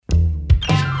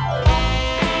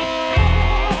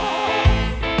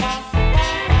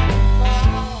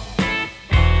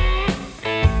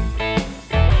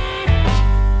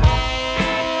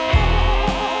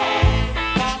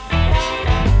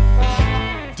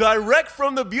Direct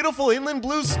from the beautiful Inland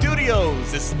Blue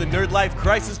Studios, this is the Nerd Life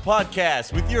Crisis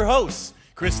Podcast with your hosts,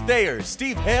 Chris Thayer,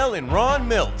 Steve Hale, and Ron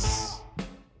Miltz.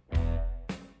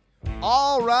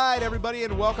 All right, everybody,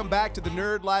 and welcome back to the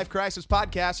Nerd Life Crisis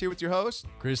Podcast here with your host,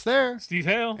 Chris there. Steve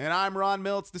Hale. And I'm Ron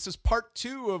Miltz. This is part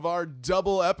 2 of our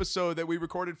double episode that we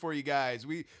recorded for you guys.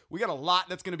 We got a lot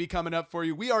that's going to be coming up for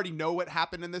you. We already know what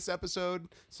happened in this episode,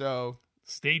 so...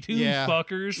 Stay tuned, Yeah.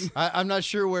 fuckers. I'm not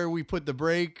sure where we put the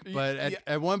break, but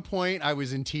at one point I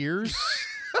was in tears.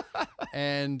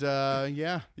 And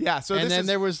yeah. So and then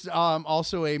there was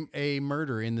also a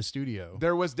murder in the studio.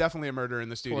 There was definitely a murder in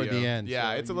the studio. Toward the end,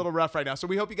 Yeah, so it's a little rough right now. So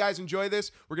we hope you guys enjoy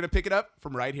this. We're going to pick it up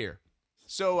from right here.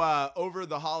 So over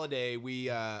the holiday, we,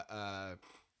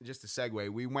 just a segue,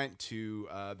 we went to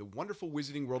the wonderful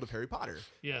Wizarding World of Harry Potter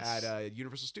at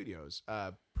Universal Studios.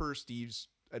 Per Steve's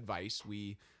advice,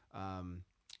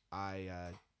 I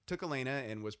took Elena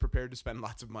and was prepared to spend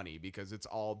lots of money because it's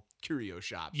all curio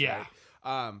shops. Yeah.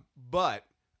 Right? But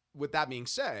with that being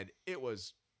said, it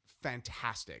was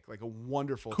fantastic, like a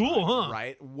wonderful Cool, time, huh?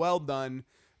 right? Well done.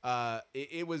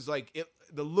 It was like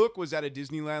the look was at a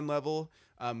Disneyland level.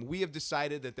 We have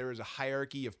decided that there is a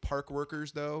hierarchy of park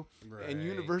workers, though, and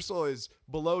Universal is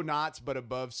below Knott's but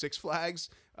above Six Flags,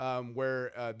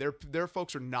 where their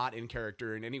folks are not in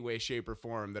character in any way, shape, or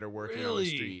form that are working on the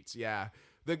streets. Yeah.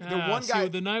 The one guy, so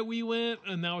the night we went,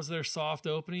 and that was their soft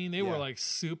opening, they Yeah. were like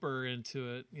super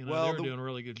into it. You know, Well, they were doing a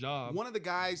really good job. one of the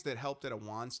guys that helped at a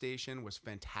wand station was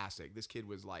fantastic. This kid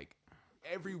was like,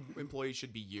 every employee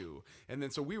should be you. And then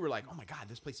so we were like, oh my God,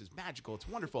 this place is magical. It's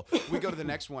wonderful. We go to the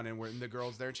next one and the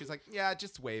girl's there and she's like, yeah,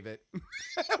 just wave it.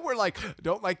 We're like,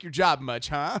 don't like your job much,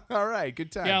 huh? All right,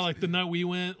 good times. Yeah, like the night we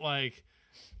went, like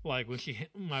when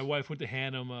my wife went to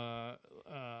hand him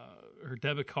her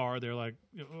debit card, they're like,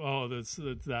 oh, that's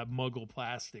that Muggle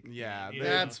plastic. Yeah, thing, you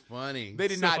That's know? funny. they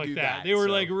did Stuff not like do that. that. They were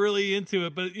so- like really into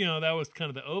it, but that was kind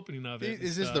of the opening of it. Is and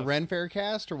this the stuff. Ren Fair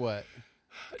cast or what?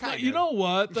 Kind You of. know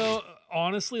what though?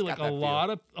 Honestly, like Got a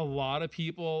that lot of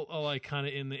people are like kind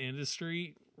of in the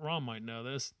industry. Ron might know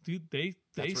this, dude. They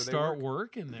where they start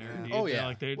work? working there. Yeah. Dude. Oh, They're yeah.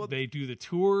 like they Well, they do the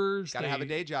tours. Gotta they, have a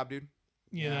day job, dude.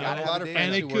 You know, Gotta a have lot a of day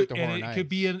friends and who it work could the horror and it nights. could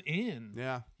be an inn.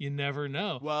 Yeah. You never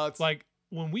know. Well, it's like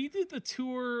when we did the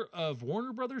tour of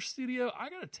Warner Brothers Studio, I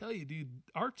gotta tell you, dude,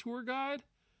 our tour guide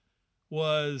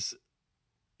was,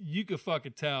 you could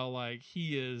fucking tell, like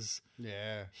he's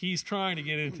trying to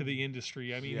get into the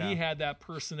industry. I mean, Yeah. he had that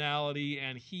personality,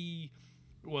 and he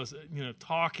was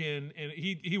talking, and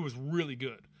he was really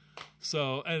good.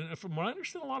 So, and from what I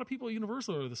understand, a lot of people at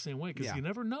Universal are the same way, because Yeah. you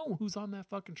never know who's on that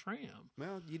fucking tram.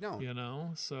 well, you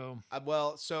don't. So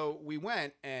So we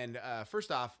went, and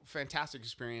first off, fantastic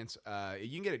experience. You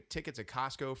can get tickets at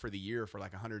Costco for the year for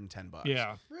like $110.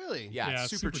 yeah. Really? Yeah, Yeah,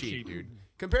 it's it's super super cheap, cheap. dude.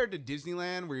 Compared to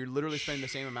Disneyland, where you're literally spending the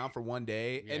same amount for one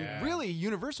day, Yeah. and really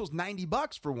Universal's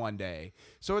 $90 for one day.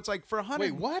 So it's like for 100.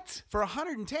 Wait, what? For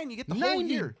 110, you get the whole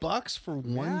year. $90 for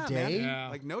one Yeah, man. day? Yeah.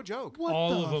 Like no joke. What all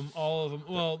the of them.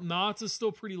 Well, Knott's is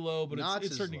still pretty low, but Knott's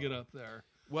it's is starting to get low. up there.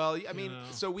 Well, I mean, know.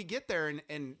 so we get there,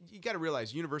 and you got to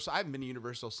realize Universal. I haven't been to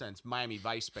Universal since Miami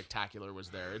Vice Spectacular was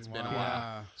there. It's been a while.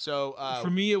 Wow. So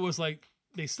For me, it was like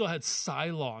they still had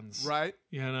Cylons, right.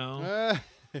 You know,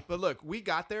 But look, we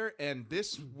got there, and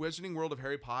this Wizarding World of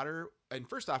Harry Potter. And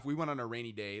first off, we went on a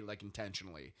rainy day, like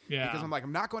intentionally. Yeah. Because I'm like,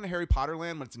 I'm not going to Harry Potter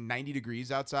Land when it's 90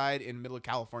 degrees outside in the middle of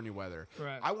California weather.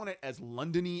 Right. I want it as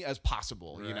London-y as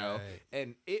possible, you know? Right.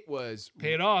 And it was...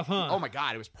 paid off, huh? Oh my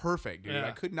God, it was perfect, dude. Yeah.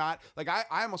 I could not... Like, I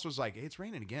almost was like, hey, it's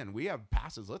raining again. We have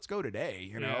passes. Let's go today,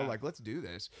 you know? Yeah. Like, let's do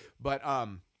this. But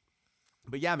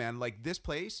yeah, man, like this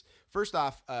place, first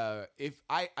off, if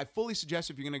I fully suggest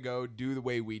if you're going to go, do the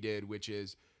way we did, which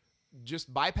is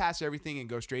just bypass everything and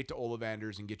go straight to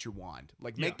Ollivander's and get your wand.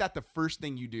 Like, make that the first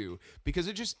thing you do, because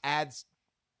it just adds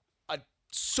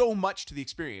so much to the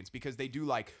experience, because they do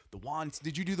like the wands.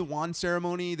 Did you do the wand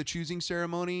ceremony, the choosing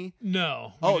ceremony?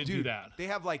 No, we didn't do that. They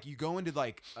have like, you go into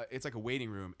like it's like a waiting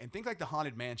room, and think like the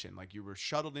Haunted Mansion, like you were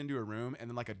shuttled into a room and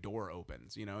then like a door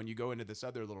opens, you know, and you go into this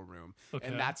other little room, Okay.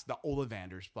 and that's the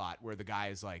Ollivander spot where the guy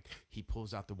is like, he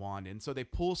pulls out the wand, and so they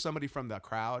pull somebody from the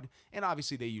crowd, and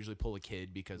obviously they usually pull a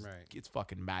kid because Right. it's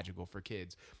fucking magical for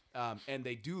kids. And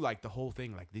they do like the whole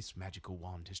thing, like, this magical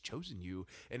wand has chosen you,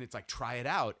 and it's like, try it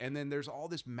out. And then there's all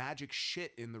this magic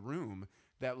shit in the room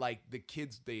that like the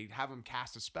kids, they have them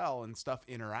cast a spell and stuff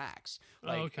interacts.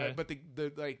 Like, okay. but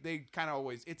the like they kind of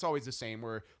always, it's always the same,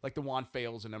 where like the wand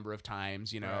fails a number of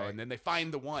times, you know, Right. and then they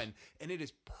find the one, and it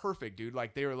is perfect, dude.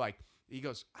 Like they were like, he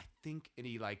goes, I think, and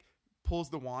he like pulls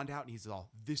the wand out, and he's all,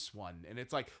 this one, and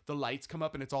it's like the lights come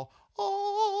up, and it's all,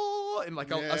 oh. cool. And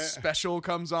like a special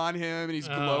comes on him and he's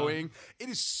glowing. It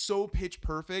is so pitch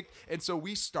perfect. And so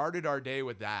we started our day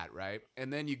with that, right?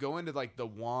 And then you go into like the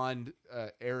wand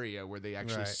area where they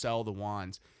actually sell the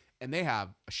wands. And they have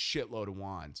a shitload of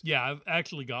wands. Yeah, I've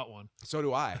actually got one. So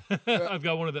do I. I've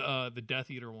got one of the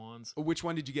Death Eater wands. Which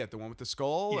one did you get? The one with the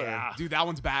skull? Yeah. Or? Dude, that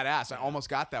one's badass. I almost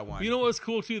got that one. You know what's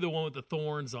cool too? The one with the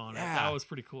thorns on it. That was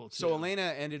pretty cool too. So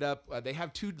Elena ended up. They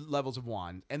have 2 levels of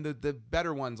wand, and the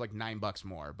better one's like $9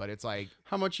 more. But it's like,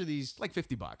 how much are these? Like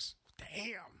 $50.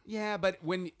 Damn. Yeah, but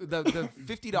when the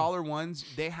 $50 ones,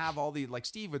 they have all the, like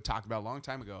Steve had talked about a long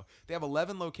time ago, they have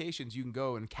 11 locations you can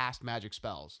go and cast magic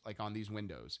spells, like on these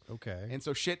windows. Okay. And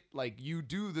so shit, like you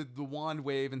do the wand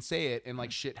wave and say it, and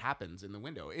like shit happens in the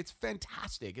window. It's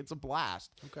fantastic. It's a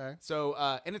blast. Okay. So,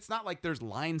 and it's not like there's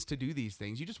lines to do these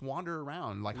things. You just wander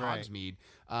around like Hogsmeade.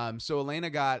 So Elena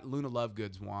got Luna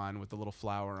Lovegood's wand with the little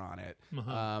flower on it.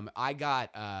 I got,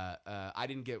 I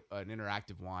didn't get an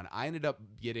interactive wand. I ended up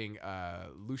getting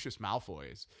Lucius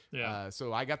Malfoy's. Yeah.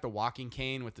 So I got the walking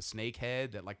cane with the snake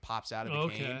head that like pops out of the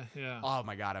cane. Yeah. Oh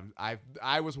my god,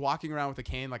 I was walking around with a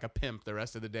cane like a pimp the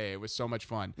rest of the day. It was so much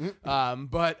fun.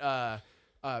 But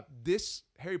this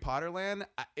Harry Potter land,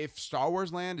 if Star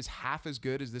Wars Land is half as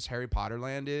good as this Harry Potter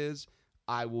land is,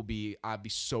 I'd be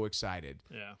so excited.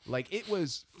 Yeah. Like it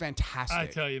was fantastic. I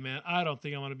tell you, man, I don't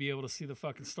think I'm going to be able to see the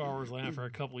fucking Star Wars land for a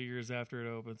couple of years after it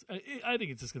opens. I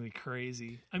think it's just going to be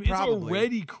crazy. I mean, Probably. It's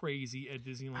already crazy at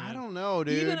Disneyland. I don't know,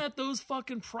 dude. Even at those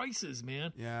fucking prices,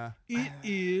 man. Yeah. It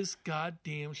is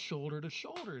goddamn shoulder to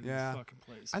shoulder in this fucking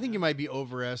place. I think you might be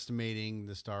overestimating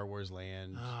the Star Wars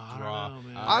land I draw. don't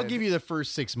know, man. I'll give you the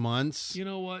first 6 months. You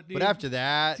know what, dude? But after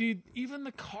that, dude, even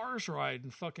the Cars ride in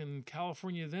fucking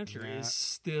California Adventure is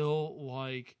still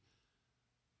like,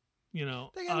 you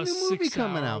know, they got a new movie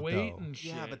coming out, wait though. and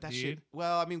shit, Yeah, but that dude. shit.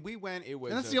 Well, I mean, we went. It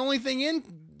was. and that's the only thing in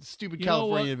stupid You know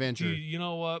California what, Adventure. dude, you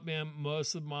know what, man?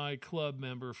 Most of my club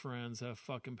member friends have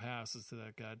fucking passes to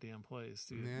that goddamn place,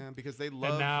 dude. Yeah, because they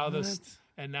love.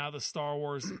 And now the Star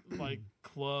Wars like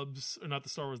clubs, or not the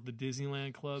Star Wars, the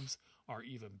Disneyland clubs are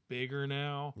even bigger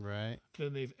now Right.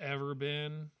 than they've ever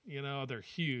been. You know, they're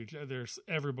huge.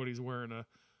 Everybody's wearing a,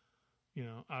 you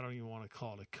know, I don't even want to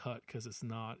call it a cut because it's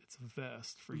not. It's a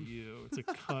vest for you. It's a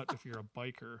cut if you're a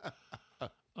biker.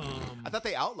 I thought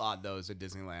they outlawed those at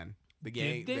Disneyland. The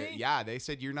gang, Did they? they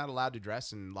said you're not allowed to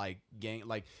dress in like gang.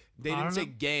 Like they didn't say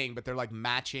gang, but they're like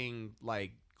matching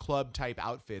like club type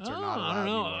outfits are not allowed I don't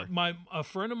know. anymore. A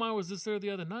friend of mine was just there the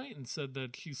other night and said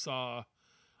that she saw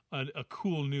a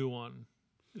cool new one.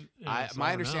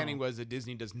 My understanding was that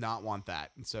Disney does not want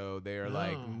that, and so they're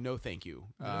like, no, thank you.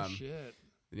 No shit.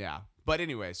 Yeah. But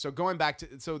anyway, so going back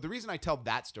to, so the reason I tell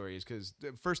that story is because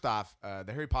first off,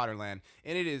 the Harry Potter land,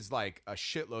 and it is like a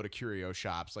shitload of curio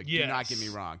shops. Like, do not get me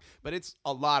wrong, but it's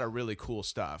a lot of really cool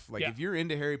stuff. Like, if you're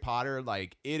into Harry Potter,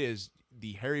 like it is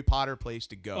the Harry Potter place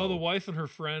to go. Oh, the wife and her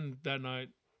friend that night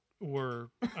were,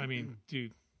 I mean,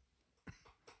 dude.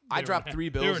 I dropped 3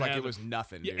 bills like it was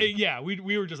nothing, dude. Yeah,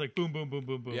 we were just like boom, boom, boom,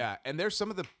 boom, boom. Yeah, and there's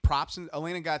some of the props.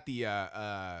 Elena got the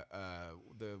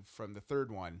from the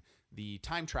third one, the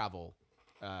time travel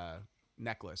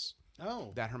necklace.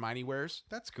 Oh, that Hermione wears.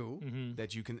 That's cool. Mm-hmm.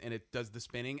 That you can, and it does the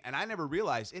spinning. And I never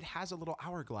realized it has a little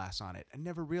hourglass on it. I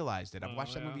never realized it. I've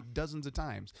watched that movie dozens of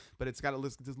times, but it's got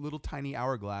this little tiny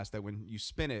hourglass that when you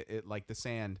spin it, it like the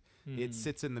sand, it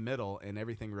sits in the middle and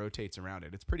everything rotates around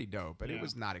it. It's pretty dope, but it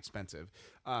was not expensive.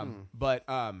 But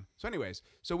so anyways,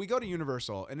 so we go to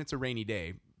Universal and it's a rainy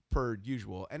day. Per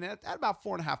usual, and at about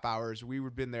 4.5 hours, we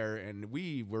had been there, and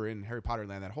we were in Harry Potter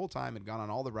Land that whole time, and gone on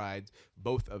all the rides,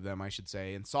 both of them, I should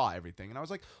say, and saw everything. And I was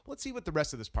like, let's see what the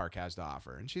rest of this park has to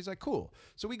offer. And she's like, cool.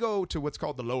 So we go to what's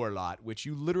called the lower lot, which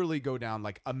you literally go down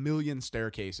like a million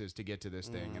staircases to get to this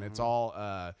thing, and it's all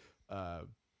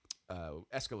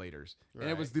escalators, and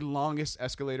it was the longest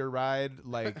escalator ride.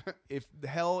 Like, if the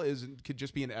hell could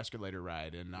just be an escalator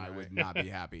ride, and I would not be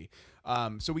happy.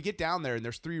 So we get down there, and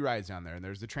there's 3 rides down there, and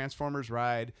there's the Transformers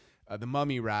ride, the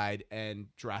Mummy ride, and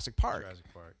Jurassic Park.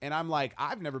 And I'm like,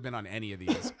 I've never been on any of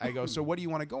these. I go, so what do you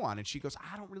want to go on? And she goes,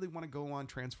 I don't really want to go on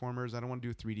Transformers. I don't want to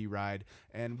do a 3D ride,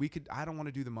 and I don't want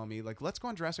to do the Mummy. Like, let's go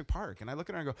on Jurassic Park. And I look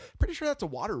at her and I go, pretty sure that's a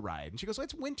water ride. And she goes, well,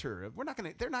 it's winter.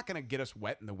 They're not gonna get us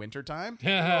wet in the winter time.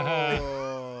 And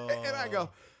I go,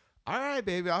 all right,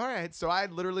 baby, all right. So I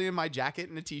literally, in my jacket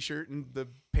and a t-shirt and the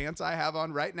pants I have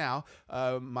on right now,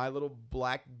 my little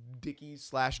black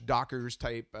Dickies / Dockers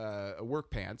type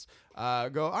work pants,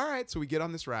 go, all right. So we get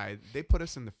on this ride. They put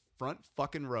us in the front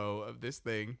fucking row of this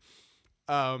thing.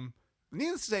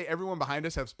 Needless to say, everyone behind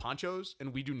us has ponchos,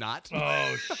 and we do not.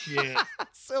 Oh, shit.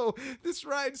 So this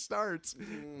ride starts,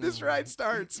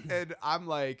 and I'm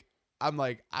like, I'm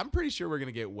like, I'm pretty sure we're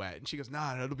gonna get wet. And she goes,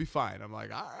 nah, it'll be fine. I'm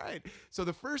like, all right. So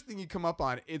the first thing you come up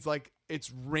on, it's like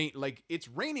it's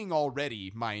raining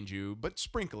already, mind you, but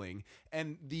sprinkling.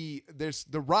 And the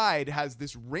ride has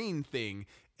this rain thing.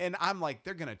 And I'm like,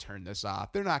 they're gonna turn this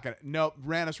off. They're not gonna. Nope,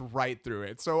 ran us right through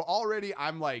it. So already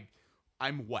I'm like,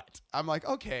 I'm wet. I'm like,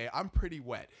 okay, I'm pretty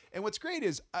wet. And what's great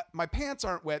is my pants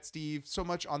aren't wet, Steve, so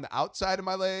much on the outside of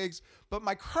my legs, but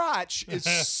my crotch is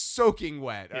soaking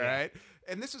wet. All right.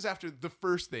 And this is after the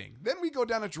first thing. Then we go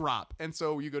down a drop. And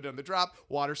so you go down the drop,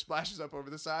 water splashes up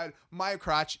over the side. My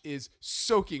crotch is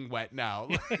soaking wet now.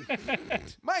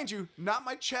 Mind you, not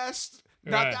my chest,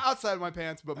 not the outside of my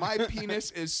pants, but my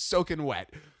penis is soaking wet.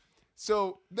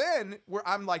 So then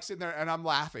I'm like sitting there and I'm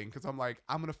laughing because I'm like,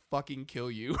 I'm going to fucking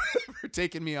kill you for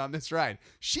taking me on this ride.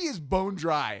 She is bone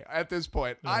dry at this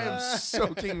point. I am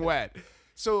soaking wet.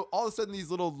 So all of a sudden these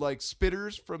little like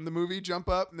spitters from the movie jump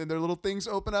up and then their little things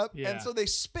open up. Yeah. And so they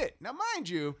spit. Now, mind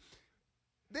you,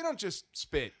 they don't just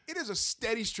spit. It is a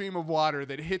steady stream of water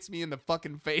that hits me in the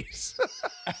fucking face.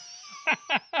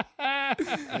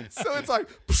 So it's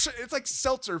like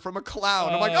seltzer from a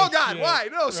cloud. I'm like, oh God, shit. Why?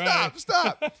 No, stop.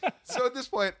 So at this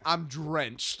point, I'm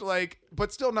drenched,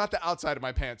 but still not the outside of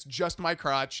my pants, just my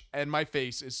crotch and my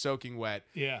face is soaking wet.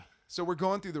 Yeah. So we're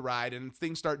going through the ride and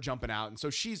things start jumping out. And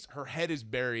so her head is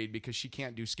buried because she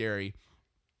can't do scary.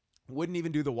 Wouldn't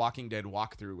even do the Walking Dead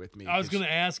walkthrough with me. I was going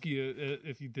to ask you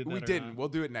if you did that. We didn't. Not. We'll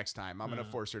do it next time. I'm going to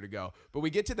force her to go. But we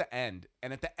get to the end,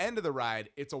 and at the end of the ride,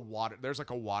 there's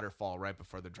like a waterfall right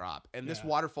before the drop. And this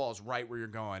waterfall is right where you're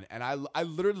going. And I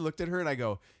literally looked at her and I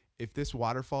go, if this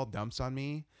waterfall dumps on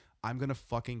me, I'm going to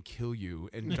fucking kill you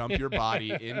and dump your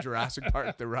body in Jurassic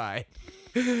Park the ride.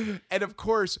 And of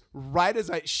course, right as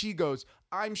she goes,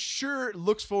 I'm sure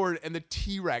looks forward and the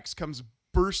T-Rex comes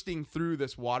bursting through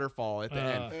this waterfall at the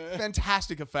end.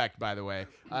 Fantastic effect, by the way.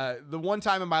 The one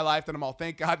time in my life that I'm all,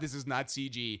 thank God this is not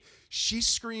CG. She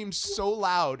screamed so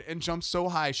loud and jumped so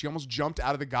high, she almost jumped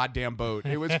out of the goddamn boat.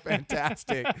 It was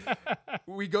fantastic.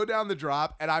 We go down the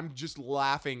drop, and I'm just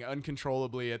laughing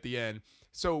uncontrollably at the end.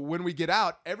 So when we get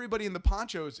out, everybody in the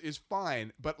ponchos is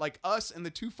fine, but like us and the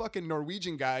two fucking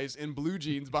Norwegian guys in blue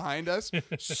jeans behind us,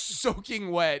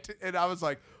 soaking wet. And I was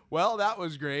like, well, that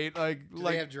was great. Do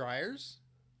they have dryers?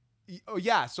 Oh,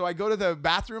 yeah. So I go to the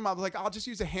bathroom. I was like, I'll just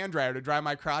use a hand dryer to dry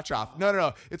my crotch off.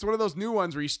 No. It's one of those new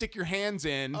ones where you stick your hands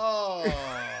in. Oh.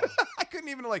 I couldn't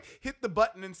even hit the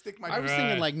button and stick my. I was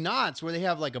thinking like Knott's where they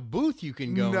have like a booth you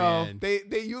can go in.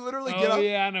 You literally get off. Oh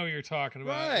yeah, I know what you're talking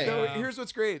about. Right. So here's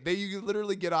what's great. You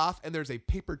literally get off and there's a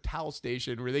paper towel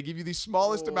station where they give you the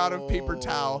smallest amount of paper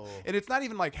towel, and it's not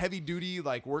even like heavy duty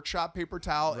like workshop paper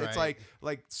towel. Right. It's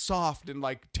like soft and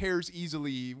like tears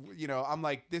easily. I'm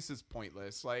like, this is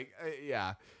pointless.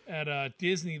 Yeah. At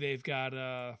Disney, they've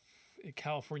got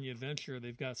California Adventure.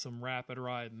 They've got some rapid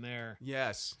ride in there.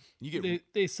 Yes,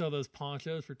 they sell those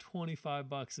ponchos for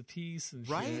 $25 a piece, and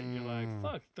right. Shit. And you're like,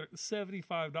 fuck,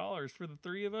 $75 for the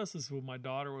three of us. This is what my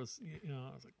daughter was.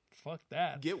 I was like, fuck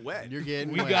that. Get wet. You're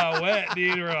getting. We got wet,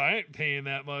 dude. I ain't paying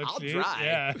that much. I'll dude. dry.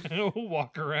 Yeah, we'll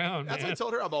walk around. That's what I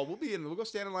told her. We'll go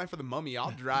stand in line for the Mummy. I'll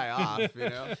dry off.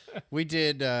 We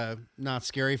did Not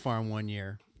Scary Farm one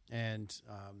year, and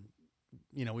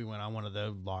we went on one of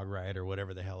the log ride or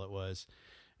whatever the hell it was,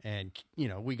 and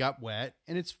we got wet,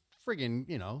 and it's friggin'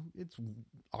 it's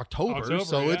October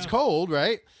so it's cold,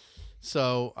 right?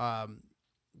 So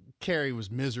Carrie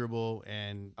was miserable,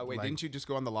 and didn't you just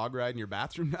go on the log ride in your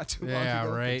bathroom not too long ago? Yeah,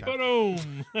 right.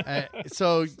 Boom.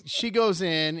 So she goes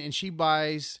in and she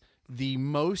buys the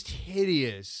most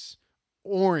hideous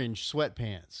orange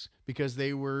sweatpants because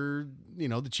they were,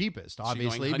 the cheapest,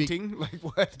 obviously. She going hunting?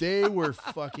 Like what? They were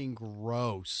fucking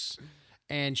gross.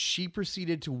 And she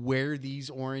proceeded to wear these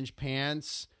orange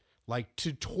pants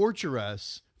to torture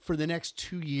us for the next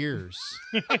 2 years.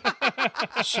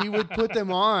 She would put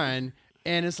them on,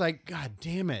 and it's like, God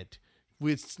damn it.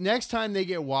 Next time they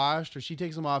get washed or she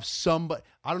takes them off,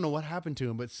 I don't know what happened to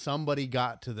them, but somebody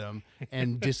got to them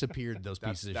and disappeared those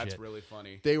pieces of shit. That's really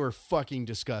funny. They were fucking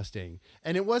disgusting.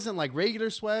 And it wasn't like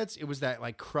regular sweats. It was that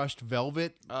like crushed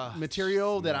velvet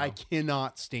material that I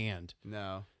cannot stand.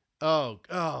 No.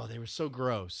 Oh, they were so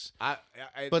gross.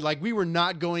 But we were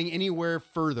not going anywhere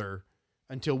further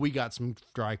until we got some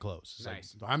dry clothes.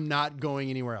 Nice. So I'm not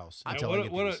going anywhere else.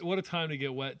 What a time to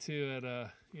get wet too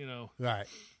at right.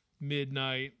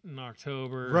 midnight in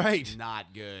October. Right.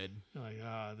 Not good.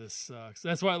 This sucks.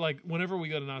 That's why whenever we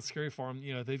go to Not Scary Farm,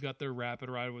 they've got their rapid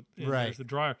ride there's the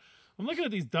dryer. I'm looking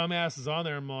at these dumbasses on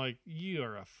there. I'm like, you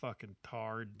are a fucking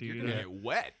tard, dude. You're gonna get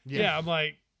wet. Yeah. I'm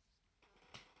like,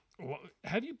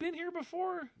 have you been here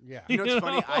before? Yeah. It's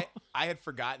funny. I had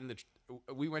forgotten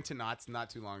we went to Knott's not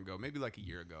too long ago, maybe like a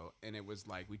year ago, and it was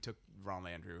like we took Ron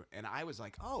Landrew, and I was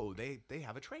like, oh, they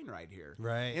have a train ride here,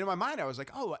 Right. And in my mind, I was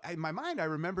like, oh, in my mind, I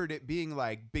remembered it being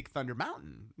like Big Thunder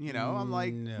Mountain. You know, I'm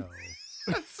like, no.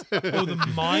 Oh, the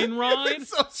mine ride? it's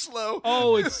so slow.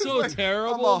 Oh, it's so Like,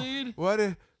 terrible, I'm all,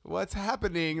 dude. What's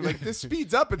happening? Like this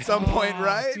speeds up at some point, Oh,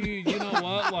 right? Dude, you know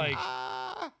what? Like,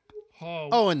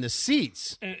 Oh, and the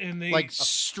seats, and they like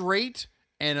straight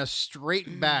and a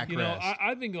straight backrest. You know,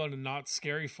 I've been going to Knott's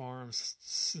Scary Farms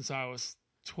since I was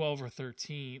 12 or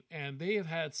 13, and they have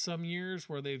had some years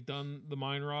where they've done the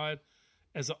mine ride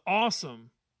as an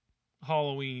awesome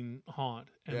Halloween haunt,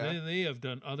 and Yeah. then they have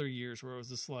done other years where it was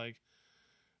just like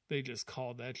they just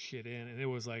called that shit in, and it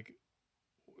was like,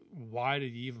 why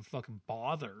did you even fucking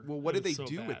bother? Well, what It do was they so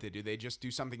do bad. with it? Do they just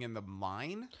do something in the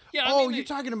mine? Yeah, Oh, mean, you're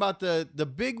talking about the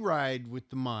big ride with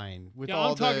the mine with Yeah,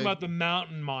 all I'm talking about the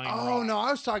mountain mine. Oh ride. no,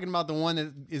 I was talking about the one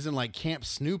that isn't like Camp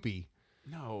Snoopy.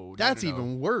 No, That's no.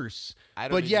 even worse. I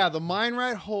don't But even- yeah, the mine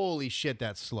ride, holy shit,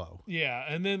 that's slow. Yeah,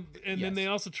 and then Yes. they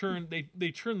also turn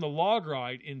they turn the log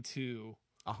ride into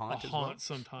a a haunt. as haunt well?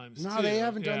 sometimes. No, too. they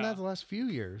haven't done Yeah. that the last few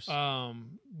years.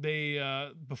 They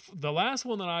the last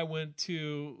one that I went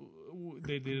to,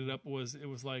 they did it up was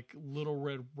like Little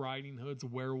Red Riding Hood's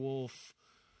werewolf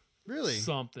Really?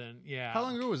 something. Yeah, How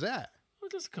long ago was that? Well,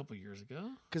 just a couple years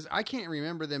ago. Because I can't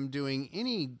remember them doing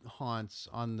any haunts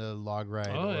on the log ride.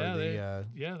 Oh or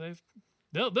yeah,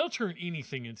 the, they'll turn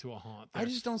anything into a haunt. I there.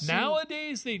 just don't see-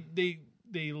 Nowadays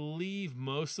they leave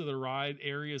most of the ride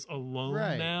areas alone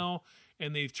Right. now,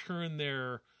 and they've turned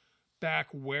their back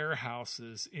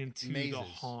warehouses into the Mazes.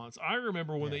 haunts. I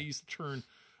remember when they Yeah. used to turn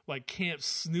like Camp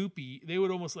Snoopy, they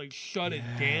would almost like shut it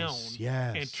down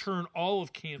yes. and turn all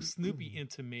of Camp Snoopy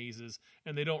into mazes,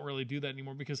 and they don't really do that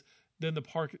anymore because then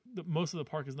most of the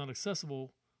park is not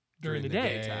accessible during the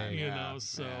day. daytime, You yeah, know,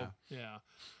 so yeah.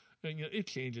 And, you know, it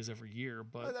changes every year,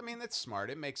 but But, I mean, that's smart.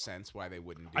 It makes sense why they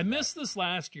wouldn't do I that. missed this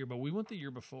last year, but we went the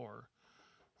year before.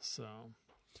 So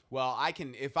Well,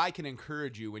 if I can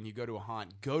encourage you when you go to a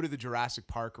haunt, go to the Jurassic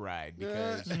Park ride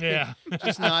because yeah.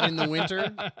 just not in the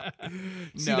winter.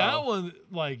 See No. that one,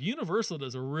 like Universal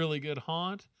does a really good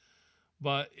haunt,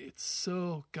 but it's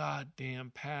so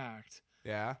goddamn packed.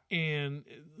 yeah. And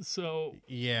so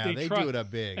Yeah, they try- do it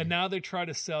up big. And now they try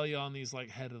to sell you on these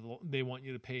like they want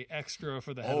you to pay extra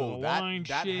for the head of Oh, the that line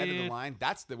head of the shit. line.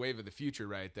 That's the wave of the future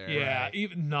right there. Yeah, Right.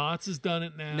 even Knott's has done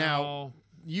it now. Now-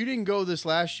 You didn't go this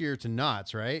last year to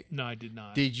Knott's, right? No, I did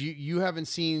not. Did you haven't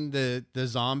seen the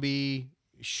zombie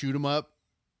shoot 'em up?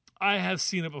 I have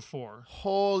seen it before.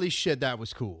 Holy shit, that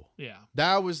was cool. Yeah.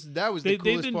 That was the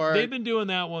coolest part. They've been doing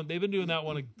that one. They've been doing that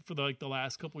one for the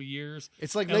last couple of years.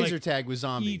 It's like And, laser tag with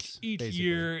zombies. Each basically.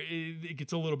 year it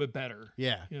gets a little bit better.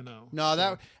 Yeah. You know. No,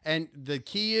 that and the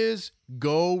key is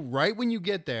go right when you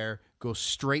get there, go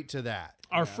straight to that.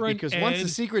 Our friend Because Ed, once the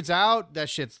secret's out, that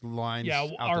shit's lines. yeah,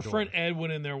 out our the door. friend Ed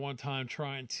went in there one time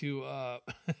trying to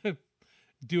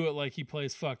do it like he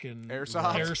plays fucking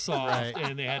Airsoft. Right.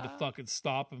 and they had to fucking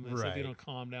stop him and said, if you Right. don't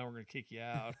calm down, we're gonna kick you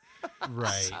out.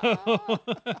 right.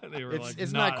 They were like,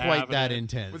 It's not quite having that it.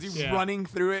 intense. Was he Yeah. running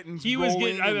through it and He was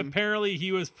rolling getting. and- Apparently,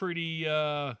 he was pretty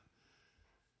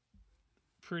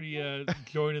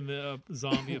joining the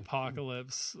zombie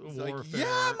apocalypse like, warfare.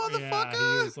 "Yeah, he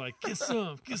motherfucker!" was like, get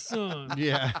some.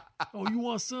 Yeah. Oh, you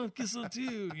want some? Get some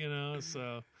too. You know.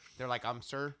 So They're like,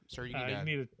 sir, you you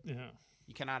need to.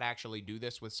 you cannot actually do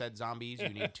this with said zombies. You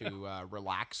need to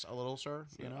relax a little, sir.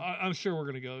 You know, I'm sure we're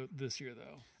gonna go this year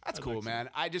though. that's I'd cool, like to.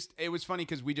 man. It was funny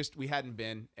because we hadn't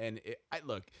been, and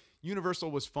look,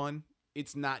 Universal was fun.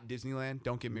 It's not Disneyland.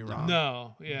 Don't get me wrong.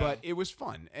 No, yeah, But it was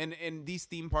fun, and these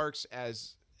theme parks,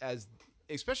 as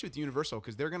especially with Universal,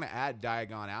 because they're going to add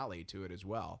Diagon Alley to it as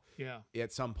well yeah.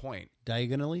 at some point.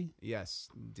 Diagonally? Yes,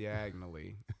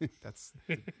 diagonally. That's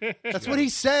That's what he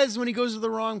says when he goes to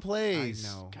the wrong place.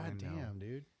 I know. God damn,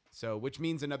 dude. so, which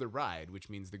means another ride, which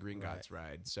means the Green Gods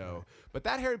ride. So, but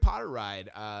that Harry Potter ride,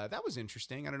 that was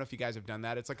interesting. I don't know if you guys have done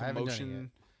that. It's like I a haven't done it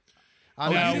motion.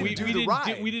 I'm Now, you we didn't do the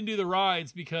ride. we didn't do the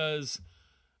rides because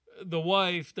the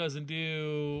wife doesn't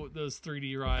do those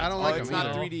 3D rides. I don't Oh, like it's them not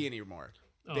either. 3D anymore.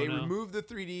 Oh, They no? removed the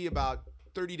 3D about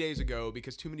 30 days ago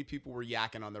because too many people were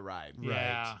yakking on the ride.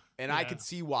 Yeah, And yeah. I could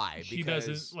see why. She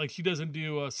because doesn't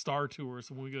do Star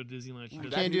Tours when we go to Disneyland. She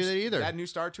doesn't. Can't do that either. That new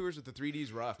Star Tours with the 3D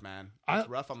is rough, man. It's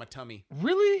rough on my tummy.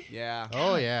 Really? Yeah.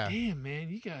 Oh, yeah. Damn, man,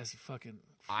 you guys are fucking.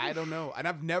 I don't know. And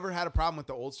I've never had a problem with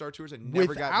the old Star Tours. I never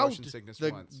got Without motion sickness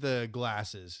the, once. the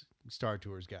glasses, Star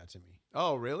Tours got to me.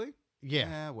 Oh, really? Yeah.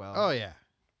 Yeah, well. Oh, yeah.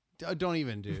 Don't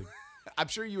even, dude. I'm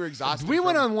sure you were exhausted. We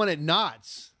went from- on one at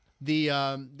Knott's.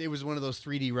 It was one of those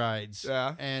 3D rides.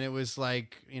 Yeah. And it was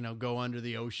like, go under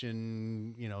the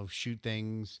ocean, shoot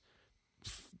things.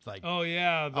 Like Oh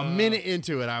yeah, a minute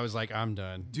into it, I was like, I'm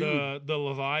done. the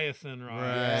Leviathan ride.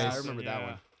 Right. Yeah, I remember that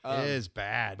one. It is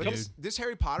bad, But dude. this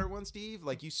Harry Potter one, Steve,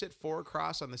 like you sit 4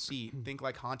 across on the seat, think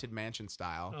like Haunted Mansion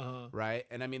style, right?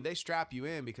 And I mean, they strap you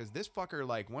in because this fucker,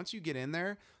 like once you get in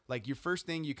there, like your first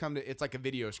thing you come to, it's like a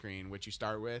video screen, which you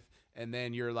start with, and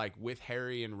then you're like with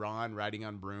Harry and Ron riding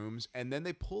on brooms, and then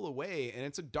they pull away, and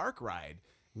it's a dark ride.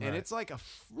 Right. And it's like a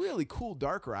really cool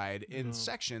dark ride in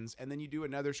sections, and then you do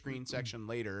another screen section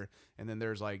later, and then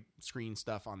there's like screen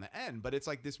stuff on the end. But it's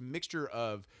like this mixture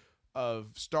of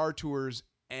Star Tours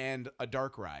and a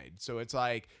dark ride. So it's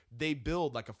like they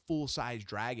build like a full-size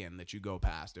dragon that you go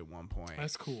past at one point.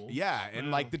 That's cool. Yeah, and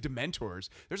like the Dementors.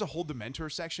 There's a whole Dementor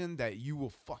section that you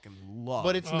will fucking love.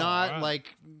 But it's not right.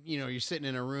 like, you're sitting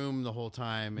in a room the whole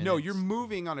time. And no, you're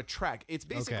moving on a track. It's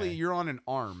basically Okay. you're on an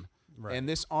arm. Right. And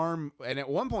this arm, and at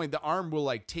one point, the arm will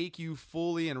like take you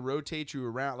fully and rotate you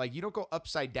around. Like you don't go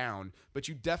upside down, but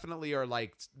you definitely are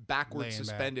like backwards Laying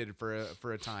suspended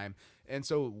for a time. And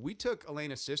so we took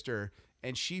Elena's sister,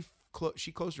 and she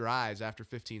closed her eyes after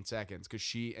 15 seconds because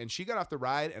she got off the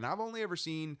ride. And I've only ever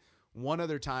seen one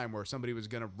other time where somebody was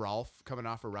gonna Rolf coming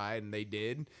off a ride, and they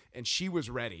did, and she was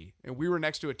ready, and we were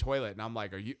next to a toilet, and I'm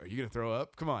like, are you gonna throw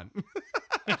up? Come on.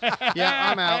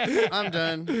 Yeah, I'm out. I'm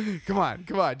done. Come on,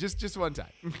 just one time.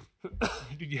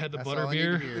 You had the That's butter all I need to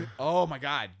beer. hear. Oh my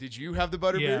God! Did you have the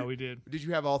butterbeer? Yeah, we did. Did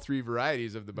you have all 3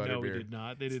 varieties of the butterbeer? No, we did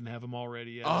not. They didn't have them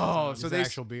already yet. Oh, So so the they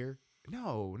actual beer.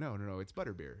 no. It's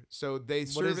butterbeer. So they What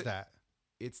serve is it. that?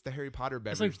 It's the Harry Potter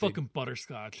beverage. it's like they- fucking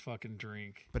butterscotch fucking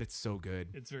drink. but it's so good.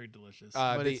 It's very delicious.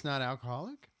 But they- it's not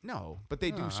alcoholic. no, but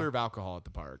they do serve alcohol at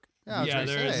the park. Yeah, I was Yeah, gonna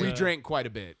there is say. We a- drank quite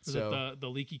a bit. Is So it the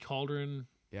leaky cauldron?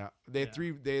 yeah, they had Yeah.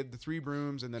 3. They had the 3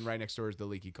 brooms, and then right next door is the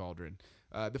Leaky Cauldron.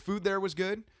 The food there was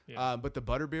good. Yeah. But the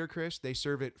butterbeer, Chris, they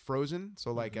serve it frozen,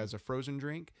 so like as a frozen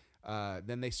drink.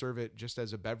 Then they serve it just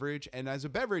as a beverage, and as a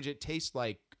beverage, it tastes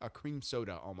like a cream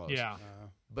soda almost. Yeah.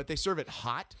 But they serve it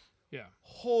hot. Yeah.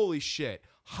 Holy shit.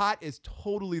 Hot is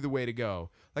totally the way to go.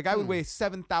 Like, I would weigh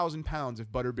 7,000 pounds if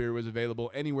butterbeer was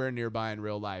available anywhere nearby in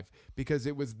real life because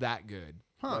it was that good.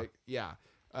 Huh. Like, yeah.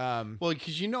 Well,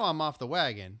 because I'm off the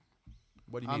wagon.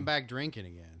 What do you mean? I'm back drinking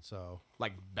again. So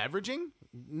Like, beveraging?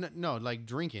 no, like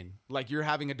drinking. Like, you're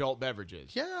having adult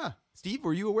beverages? Yeah, Steve,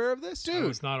 were you aware of this? I dude.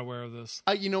 was not aware of this.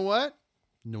 You know what?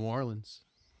 New Orleans.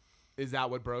 Is that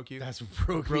what broke you? That's what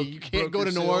broke me. Broke- You can't broke go your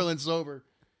to New seal? Orleans sober.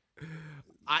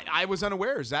 I was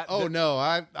unaware. Is that... Oh that- no,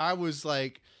 I was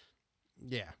like,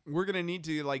 yeah, We're going to need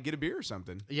to, like, get a beer or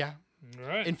something. yeah. All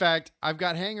right. In fact, I've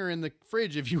got Hanger in the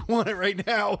fridge if you want it right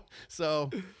now.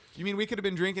 So You mean we could have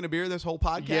been drinking a beer this whole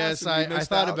podcast? yes, and we I missed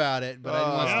thought out? about it, but I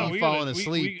didn't want Yeah, Steve we falling gotta-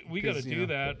 asleep. We got to 'cause, do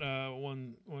that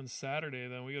one Saturday.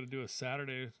 Then we got to do a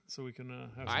Saturday so we can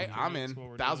have. Some I'm drinks in. while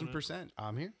we're doing it. 1,000%.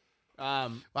 I'm here.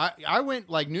 Um, I went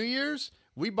like New Year's.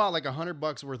 We bought like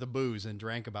 $100 worth of booze and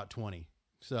drank about 20.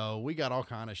 So we got all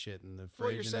kind of shit in the fridge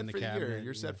well, you're and set in the for the cabinet. year.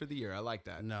 You're set for the year. I like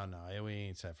that. No, we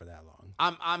ain't set for that long.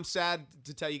 I'm sad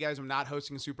to tell you guys I'm not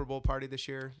hosting a Super Bowl party this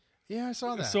year. Yeah, I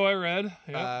saw that. So I read.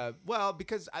 Yeah. Well,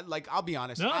 because I'll be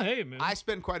honest. No, I, hey, man. I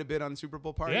spend quite a bit on the Super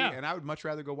Bowl party, Yeah. and I would much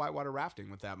rather go whitewater rafting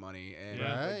with that money, and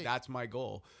Yeah. Right. that's my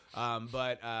goal.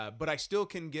 But I still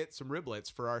can get some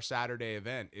riblets for our Saturday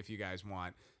event if you guys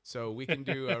want. So we can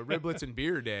do a riblets and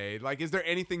beer day. Like, is there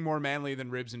anything more manly than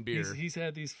ribs and beer? He's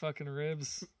had these fucking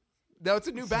ribs. No, it's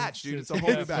a new batch, dude. It's a Since whole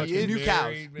he new got batch. fucking New cows.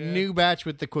 married, man. New batch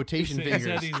with the quotation He's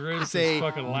fingers. had these ribs Say since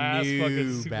fucking last new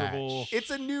fucking Super batch. Bowl. It's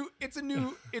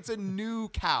a new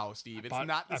cow, Steve. It's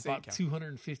not the I same bought cow.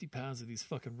 250 pounds of these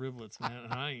fucking riblets, man,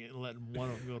 and I ain't letting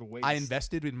one of them go to waste. I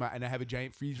invested and I have a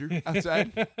giant freezer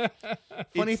outside.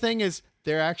 Funny thing is,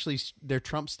 they're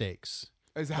Trump steaks.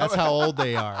 Is that That's what- how old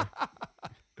they are.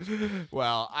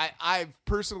 Well, I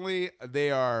personally,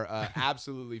 they are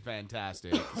absolutely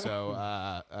fantastic. So,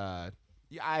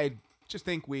 yeah, I just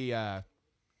think I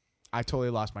totally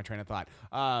lost my train of thought.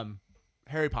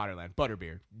 Harry Potter Land,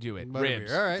 butterbeer, do it. Butterbeer,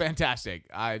 Ribs, all right. fantastic.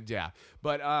 Yeah.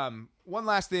 But one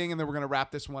last thing, and then we're gonna wrap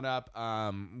this one up.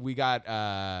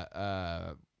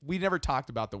 We never talked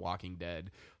about The Walking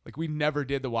Dead. Like, we never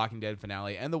did The Walking Dead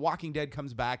finale, and The Walking Dead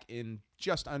comes back in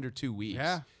just under 2 weeks.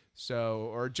 Yeah. So,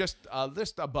 or just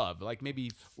above, like maybe.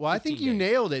 Well, I think 15 you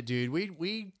days. nailed it, dude.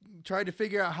 We tried to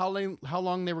figure out how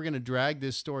long they were going to drag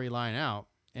this storyline out,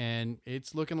 and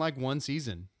it's looking like one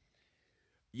season.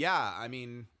 Yeah, I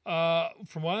mean,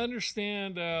 from what I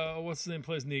understand, what's his name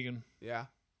plays Negan. yeah.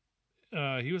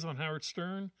 He was on Howard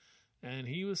Stern, and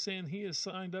he was saying he is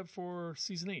signed up for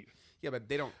season 8. Yeah, but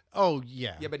they don't. Oh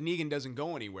yeah, Yeah, but Negan doesn't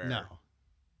go anywhere. no.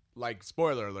 Like,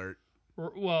 spoiler alert.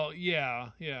 Well, yeah.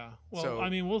 Well, So- I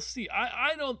mean, we'll see.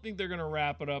 I don't think they're gonna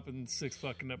wrap it up in 6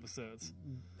 fucking episodes.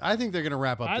 I think they're going to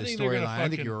wrap up I this think they're gonna storyline. I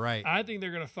think you're right. I think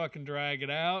they're gonna fucking drag it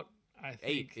out. I 8.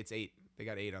 think. It's 8. They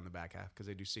got 8 on the back half because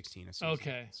they do 16 a season.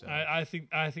 Okay. So. I think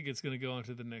it's gonna go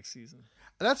into the next season.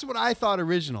 That's what I thought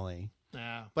originally,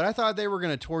 Nah. but I thought they were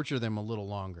going to torture them a little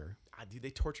longer. Dude,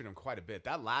 they tortured him quite a bit.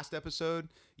 That last episode,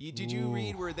 did you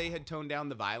read where they had toned down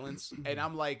the violence? And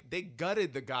I'm like, they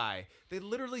gutted the guy. They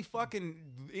literally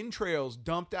fucking entrails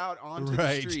dumped out onto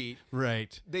the street.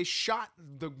 Right. They shot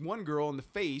the one girl in the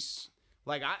face.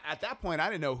 Like, at that point, I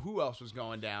didn't know who else was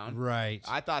going down. Right.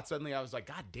 I thought suddenly I was like,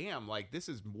 God damn, like, this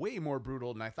is way more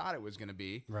brutal than I thought it was going to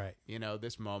be. Right. You know,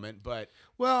 this moment. But,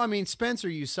 Well, I mean, Spencer,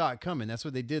 you saw it coming. That's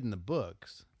what they did in the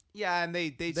books. yeah, and they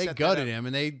They set that gutted up. him,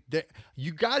 and they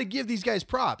you got to give these guys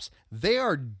props. They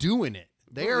are doing it.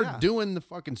 They Oh, are yeah. doing the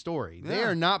fucking story. They Yeah.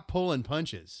 are not pulling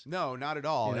punches. No, not at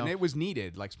all. You know? And it was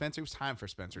needed. Like, Spencer, it was time for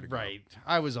Spencer to go.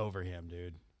 I was over him,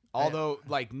 dude. Although,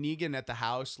 like, Negan at the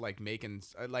house, like, making,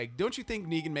 like, don't you think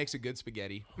Negan makes a good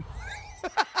spaghetti?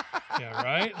 Yeah.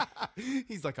 Right.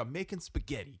 He's like, I'm making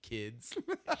spaghetti, kids.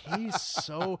 He's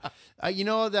so, you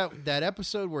know that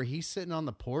episode where he's sitting on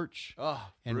the porch Oh,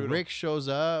 and brutal. Rick shows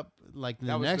up, like the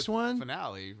That was next the one.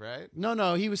 finale, right?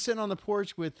 No, he was sitting on the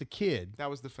porch with the kid. That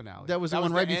was the finale. That was the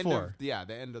one right end before. The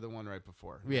end of the one right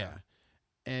before. Yeah.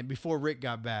 And before Rick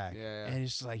got back. Yeah. And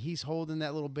it's like he's holding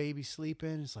that little baby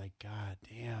sleeping. It's like, God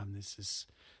damn, this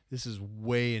is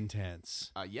way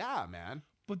intense. Yeah, man.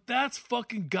 But that's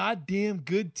fucking goddamn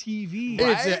good TV.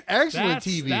 It's an excellent that's,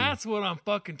 TV. That's what I'm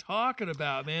fucking talking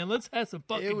about, man. Let's have some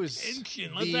fucking It was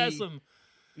tension. Let's the- have some.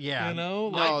 Yeah. You know,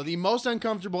 no, like- the most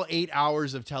uncomfortable 8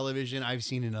 hours of television I've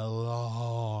seen in a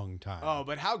long time. Oh,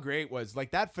 but how great was,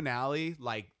 like, that finale,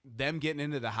 like, them getting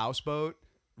into the houseboat.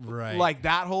 right. Like,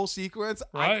 that whole sequence.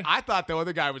 Right. I thought the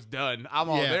other guy was done. I'm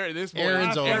all Yeah. there at this point.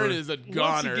 Aaron's over. Aaron is a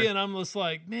goner. Once again, I'm just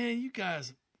like, man, you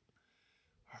guys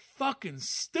are fucking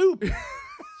stupid.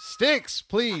 Sticks,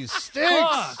 please. Sticks.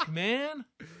 Fuck, man.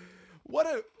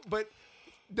 But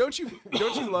don't you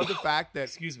love the fact that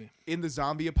Excuse me. in the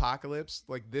zombie apocalypse,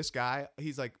 like, this guy,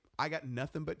 he's like, I got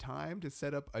nothing but time to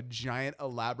set up a giant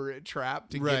elaborate trap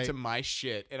to Right. get to my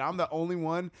shit. And I'm the only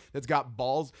one that's got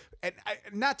balls. And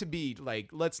not to be like,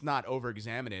 let's not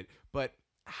over-examine it, but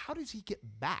how does he get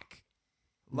back?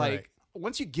 Like, Right.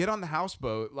 once you get on the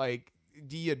houseboat, like,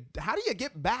 how do you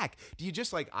get back? Do you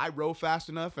just, like, I row fast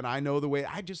enough and I know the way?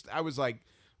 I was like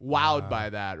wowed by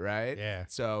that, right? Yeah.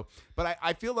 So, but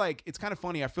I feel like it's kind of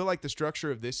funny. I feel like the structure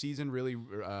of this season really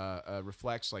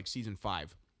reflects like season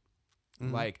 5.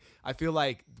 Like, I feel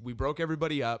like we broke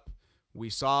everybody up.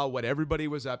 We saw what everybody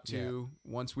was up to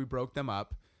once we broke them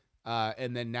up.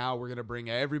 And then now we're going to bring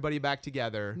everybody back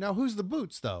together. Now, who's the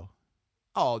boots, though?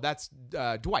 Oh, that's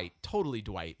Dwight. Totally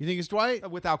Dwight. You think it's Dwight?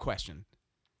 Without question.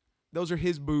 Those are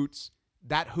his boots.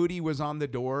 That hoodie was on the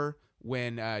door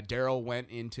when Daryl went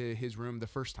into his room the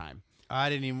first time. I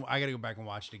got to go back and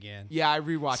watch it again. Yeah, I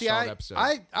rewatched all the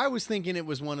episodes. I was thinking it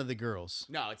was one of the girls.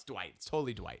 No, it's Dwight. It's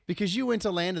totally Dwight. Because you went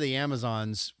to Land of the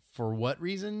Amazons for what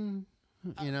reason?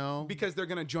 You know? Because they're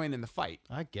going to join in the fight,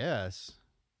 I guess.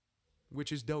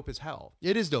 which is dope as hell.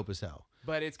 It is dope as hell.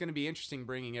 But it's going to be interesting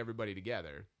bringing everybody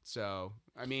together. So,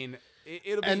 I mean,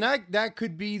 it'll be... And that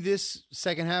could be this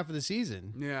second half of the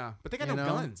season. Yeah, but they got You no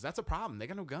know? guns. That's a problem. They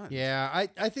got no guns. Yeah,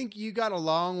 I think you got a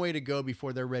long way to go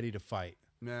before they're ready to fight.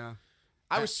 Yeah.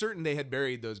 I was certain they had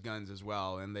buried those guns as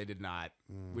well, and they did not,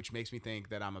 which makes me think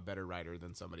that I'm a better writer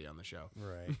than somebody on the show.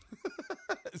 Right.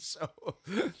 So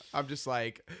I'm just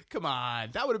like, come on.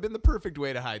 That would have been the perfect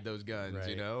way to hide those guns, you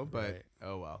Right, know? But, right.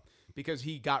 oh well. Because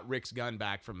he got Rick's gun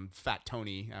back from Fat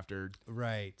Tony after...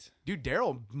 Right. Dude,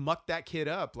 Daryl mucked that kid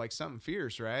up like something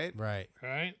fierce, right? Right.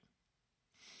 Right?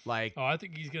 Like, Oh, I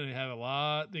think he's gonna have a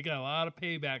lot. They got a lot of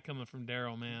payback coming from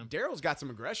Daryl, man. Daryl's got some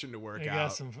aggression to work They out.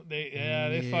 got some.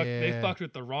 They fucked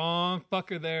with the wrong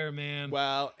fucker there, man.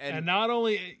 Well, and not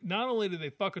only did they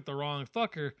fuck with the wrong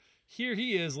fucker, here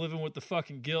he is living with the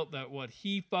fucking guilt that what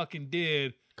he fucking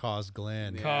did Caused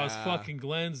Glenn. Yeah. caused fucking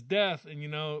Glenn's death. And you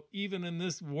know, even in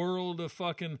this world of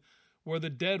fucking where the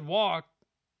dead walk,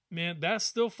 man, that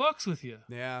still fucks with you.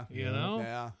 Yeah. You know?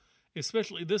 Yeah.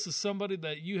 Especially this is somebody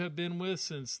that you have been with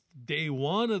since day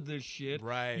one of this shit.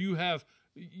 Right.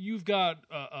 You've got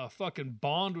a fucking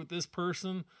bond with this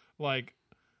person, like,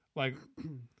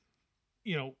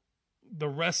 you know, the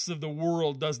rest of the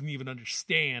world doesn't even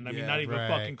understand. I mean, Yeah, not even right.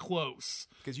 fucking close.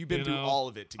 Because you've been You through know, all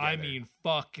of it together. I mean,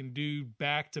 fucking dude,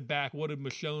 back to back. What did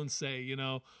Michonne say? You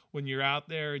know, when you're out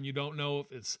there and you don't know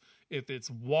if it's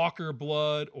Walker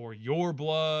blood or your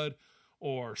blood,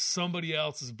 or somebody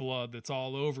else's blood that's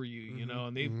all over you, you know,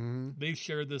 and they've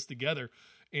shared this together,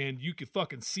 and you could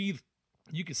fucking see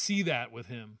that with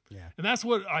him. Yeah. And that's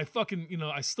what I fucking, you know,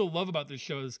 I still love about this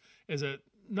show is that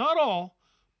not all,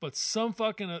 but some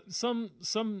fucking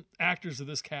some actors of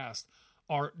this cast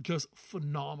are just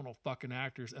phenomenal fucking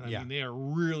actors, and I mean they are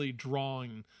really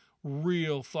drawing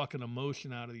real fucking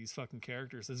emotion out of these fucking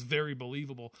characters. It's very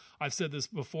believable. I've said this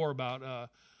before about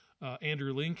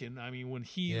Andrew Lincoln. I mean, when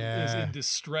he is in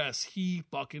distress, he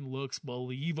fucking looks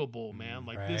believable, man.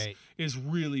 Like this is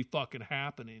really fucking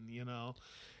happening, you know.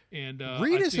 And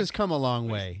Reedus has come a long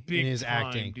way in his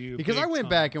acting, dude, because I went time.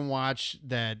 back and watched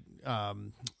that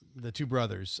the two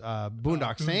brothers,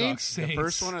 Boondock Saints. The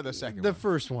first one or the second one? The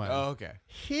first one. Oh, okay.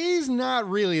 He's not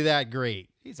really that great.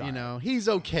 He's you all know, he's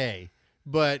okay,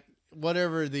 but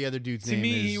whatever the other dude's to name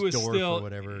me, is, he was Dorff still or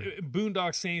whatever.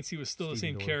 Boondock Saints. He was still the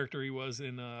Stephen same Dorff. character he was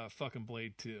in fucking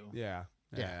Blade 2. Yeah.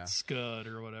 Scud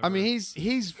or whatever. I mean,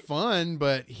 he's fun,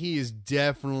 but he is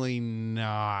definitely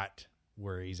not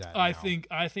where he's at. I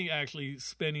now. think actually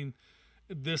spending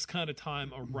this kind of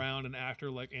time around an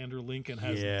actor like Andrew Lincoln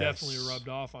has definitely rubbed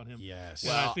off on him. Yes.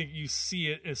 And I think you see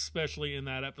it especially in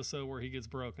that episode where he gets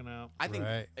broken out. I think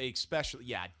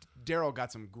especially, Daryl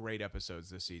got some great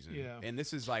episodes this season. Yeah. And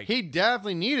this is like... He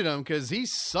definitely needed him because he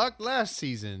sucked last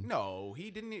season. No, he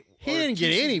didn't. He didn't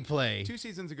get any play. 2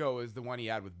 seasons ago was the one he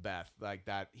had with Beth. Like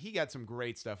that. He got some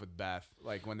great stuff with Beth.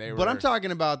 Like when they were... But I'm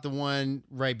talking about the one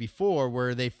right before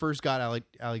where they first got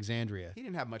Alexandria. He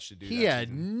didn't have much to do. He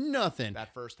had nothing.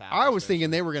 That first half. I was thinking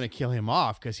they were going to kill him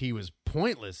off because he was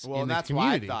pointless Well, in the that's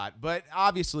community. what I thought. But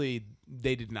obviously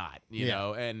they did not, you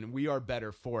know, and we are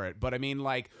better for it. But I mean,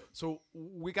 like, so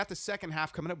we got the second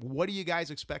half coming up. What do you guys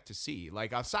expect to see?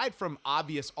 Like, aside from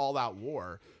obvious all-out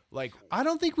war, like... I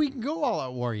don't think we can go all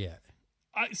out war yet.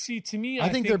 I see. To me, I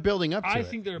think they're building up to it. I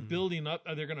think they're building up.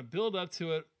 They're going to build up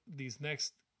to it these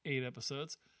next 8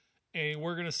 episodes, and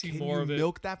we're going to see more of it.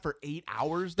 Milk that for 8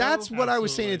 hours, though? That's what I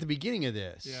was saying Absolutely. at the beginning of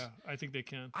this. Yeah, I think they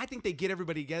can. I think they get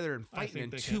everybody together and I fighting think in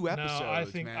they 2 can. episodes, No, I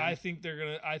think man.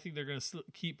 they're gonna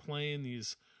keep playing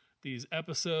these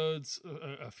episodes.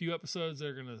 A few episodes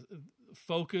they're gonna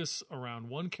focus around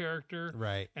one character,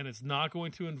 Right. And it's not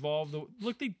going to involve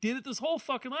look. They did it this whole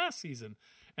fucking last season,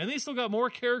 and they still got more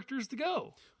characters to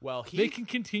go. Well, they can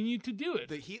continue to do it.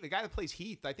 The guy that plays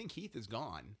Heath, I think Heath is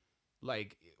gone.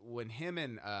 Like when him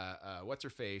and what's her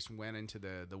face went into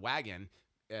the wagon,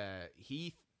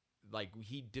 Heath, like,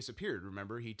 he disappeared.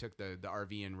 Remember, he took the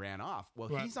RV and ran off. Well,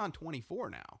 Right. he's on 24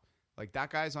 now. Like,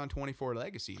 that guy's on 24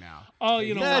 Legacy now. Oh,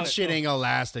 you know That what? shit ain't gonna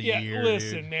last a year.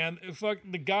 Listen, dude. man. Fuck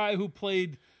the guy who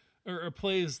played or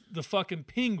plays the fucking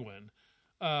Penguin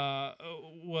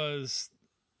was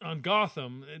on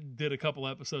Gotham. Did a couple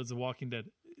episodes of Walking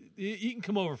Dead. He can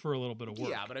come over for a little bit of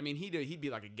work. Yeah, but I mean, he'd be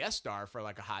like a guest star for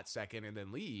like a hot second and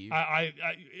then leave.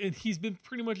 And he's been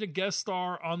pretty much a guest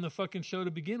star on the fucking show to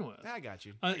begin with. I got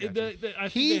you. I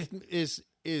think Heath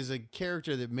is a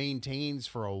character that maintains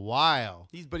for a while.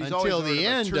 He's until always the sort of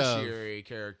end a tertiary of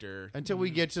character until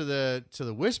we get to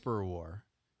the Whisperer War.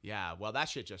 Yeah, well, that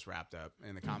shit just wrapped up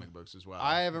in the comic books as well.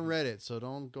 I haven't read it, so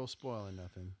don't go spoiling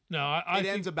nothing. No, it think,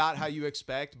 ends about how you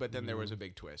expect, but then there was a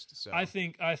big twist. So I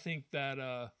think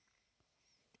that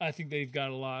I think they've got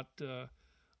a lot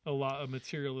of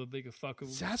material that they could fuck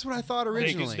with. That's what I thought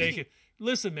originally. They could,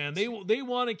 listen, man. They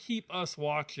want to keep us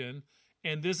watching,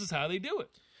 and this is how they do it.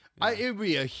 It would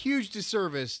be a huge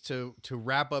disservice to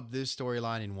wrap up this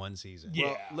storyline in one season.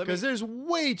 Yeah, because there's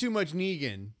way too much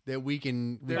Negan that we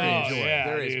can enjoy. Yeah,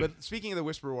 there is. dude. But speaking of the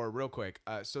Whisper War, real quick,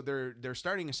 so they're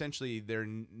starting essentially.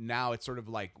 Now it's sort of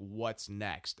like what's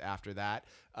next after that,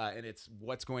 and it's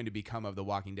what's going to become of The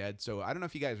Walking Dead. So I don't know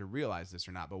if you guys realize this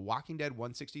or not, but Walking Dead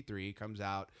 163 comes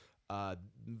out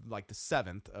like the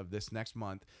 7th of this next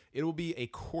month. It will be a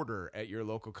quarter at your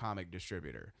local comic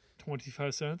distributor.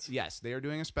 25 cents? Yes, they are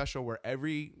doing a special where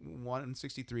every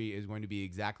 163 is going to be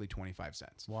exactly 25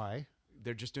 cents. Why?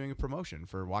 They're just doing a promotion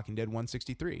for Walking Dead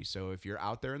 163. So if you're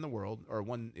out there in the world, or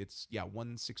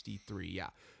 163,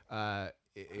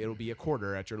 it'll be a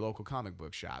quarter at your local comic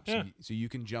book shop. So, Yeah. so you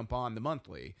can jump on the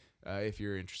monthly if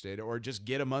you're interested, or just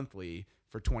get a monthly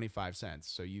for 25 cents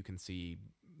so you can see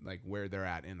like where they're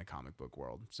at in the comic book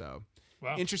world. So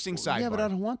Wow. interesting sidebar. Yeah, but I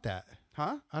don't want that.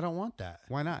 Huh? I don't want that.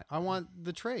 Why not? I want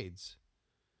the trades.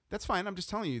 That's fine. I'm just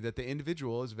telling you that the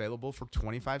individual is available for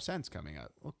 25 cents coming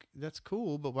up. Okay, that's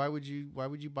cool, but why would you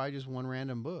buy just one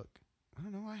random book? I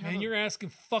don't know. Man, you're asking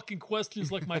fucking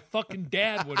questions like my fucking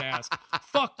dad would ask.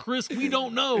 Fuck, Chris, we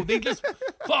don't know. They just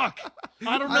fuck.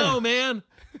 I don't know, man.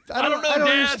 I don't know, I don't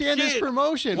Dad. understand this Shit.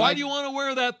 promotion. Why Like, do you want to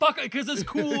wear that? Fuck, because it's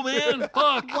cool, man.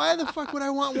 Fuck. why the fuck would I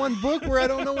want one book where I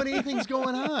don't know what anything's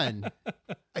going on?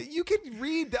 You can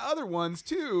read the other ones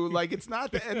too. Like it's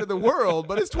not the end of the world,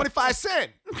 but it's 25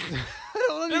 cents. I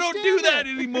don't They understand don't do that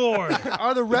anymore.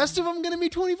 Are the rest of them going to be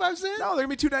 25 cents? No, they're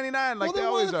gonna be $2.99 like well, they then why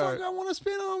always the are. fuck I want to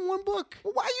spend on one book?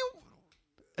 Why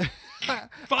you?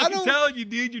 Fucking don't- telling you,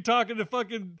 dude. You're talking to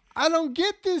fucking. I don't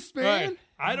get this, man. Right.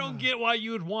 I don't get why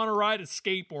you would want to ride a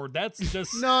skateboard. That's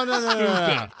just No.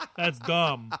 stupid. That's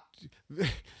dumb.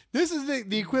 This is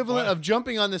the equivalent of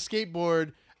jumping on the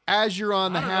skateboard as you're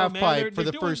on the I don't know, half man. pipe They're for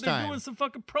the doing, first they're time. doing some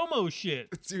fucking promo shit.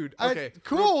 Dude, okay.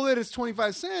 Cool that it's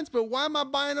 25 cents, but why am I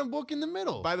buying a book in the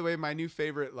middle? By the way, my new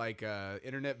favorite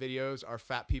internet videos are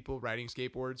fat people riding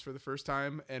skateboards for the first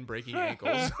time and breaking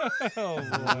ankles. Oh,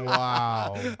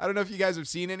 Wow. I don't know if you guys have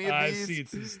seen any of I've these. seen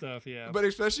some stuff, yeah. But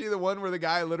especially the one where the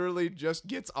guy literally just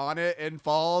gets on it and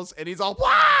falls and he's all, wah!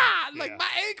 Like Yeah. my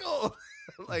ankle.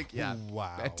 Like, yeah.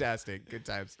 Wow. Fantastic. Good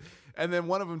times. And then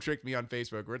one of them tricked me on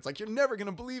Facebook where it's like, you're never going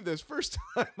to believe this first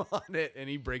time on it. And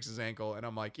he breaks his ankle. And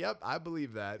I'm like, yep, I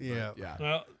believe that. But, Yeah. yeah.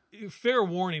 Well, fair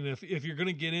warning: if you're going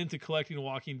to get into collecting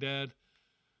Walking Dead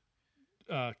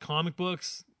comic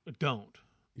books, don't,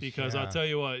 because Yeah. I'll tell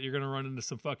you what, you're going to run into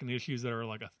some fucking issues that are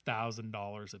like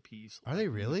 $1,000 a piece. Are they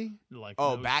really? Like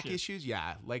Oh, no back shit. issues?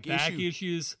 Yeah. Like Back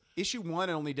issues. issue 1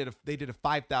 only did a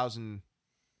 5,000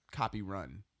 copy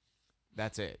run.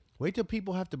 That's it. Wait till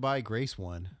people have to buy Grace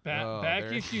one. Oh, Back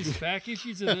there- issues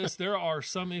of this. There are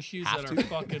some issues Have that to. are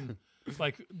fucking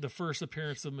like the first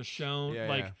appearance of Michonne. Yeah,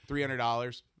 like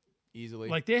 $300 easily.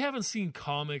 like they haven't seen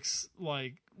comics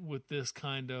like with this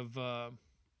kind of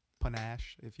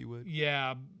panache, if you would.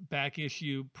 back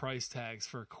issue price tags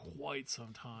for quite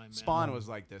some time. Man. Spawn was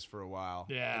like this for a while.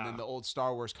 Yeah. And then the old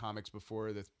Star Wars comics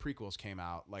before the prequels came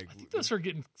out. Like I think those are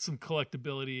getting some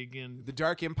collectability again. the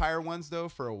Dark Empire ones, though,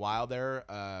 for a while there,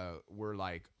 were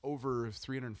like over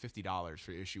 $350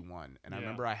 for issue 1. And I Yeah.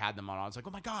 remember I had them on. I was like,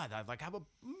 oh my God, I'd like have a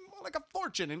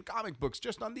fortune in comic books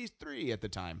just on these 3 at the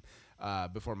time,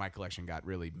 before my collection got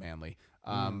really manly.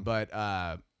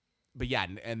 But yeah,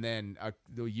 and then a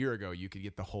year ago, you could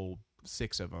get the whole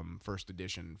 6 of them first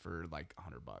edition for like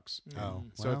 $100. Oh,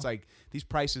 So wow. it's like these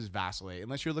prices vacillate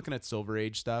unless you're looking at Silver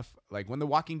Age stuff. Like when The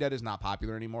Walking Dead is not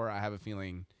popular anymore, I have a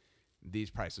feeling these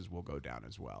prices will go down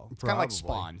as well. It's kind of like Probably.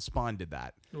 Spawn. Spawn did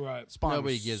that. Right. Spawn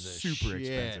Nobody was gives a super shit.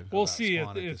 expensive. We'll about see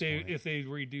Spawn at if this point. they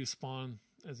redo Spawn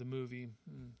as a movie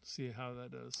and see how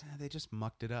that does. They just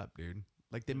mucked it up, dude.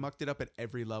 Like they mucked it up at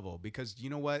every level because you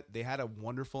know what? They had a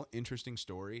wonderful, interesting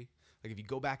story. Like if you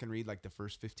go back and read like the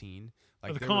first 15,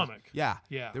 like Of the there was- comic. yeah,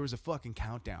 Yeah. there was a fucking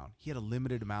countdown. He had a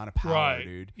limited amount of power, Right.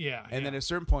 dude. Yeah, and then yeah. at a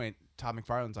certain point, Todd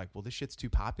McFarlane's like, "Well, this shit's too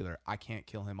popular. I can't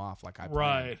kill him off like I planned."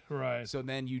 Right, right. So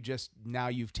then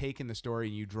you've taken the story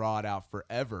and you draw it out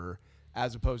forever,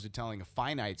 as opposed to telling a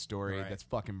finite story Right. that's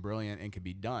fucking brilliant and can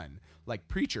be done. Like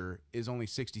Preacher is only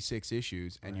 66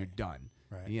 issues and you're done.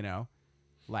 Right. You know,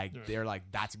 like Right. they're like,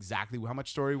 that's exactly how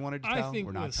much story we wanted to tell. I think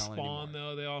We're not with telling Spawn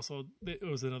anymore. though, it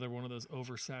was another one of those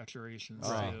oversaturations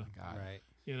Oh Right. too. my God. Right.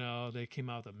 You know, they came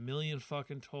out with 1 million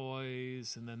fucking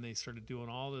toys, and then they started doing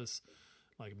all this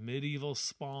like medieval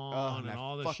Spawn and that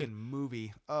all this fucking shit.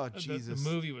 movie. Oh Jesus. The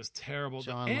movie was terrible.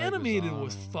 John The Leguizamo. animated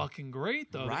was fucking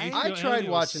great though. The Right? HBO I tried animated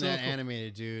was watching so that cool.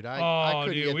 animated, dude. I Oh,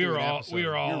 couldn't dude, get we through were an all episode. we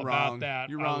were all You're about wrong. that.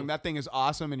 You're wrong. That thing is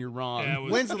awesome, and you're wrong. Yeah, it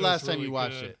was- When's the it last was time really you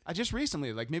watched good. it? I just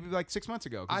recently, like maybe like 6 months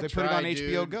ago, because I they put it on tried,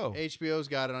 HBO dude. Go. HBO's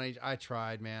got it on. I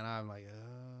tried, man. I'm like,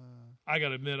 I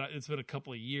gotta admit, it's been a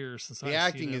couple of years since the I've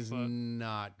acting seen it, is but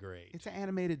not great. It's an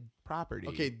animated property.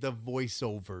 Okay, the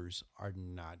voiceovers are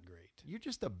not great. You're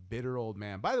just a bitter old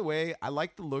man. By the way, I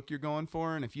like the look you're going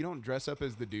for, and if you don't dress up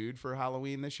as the dude for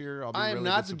Halloween this year, I'll be I am really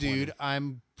not the disappointed. dude.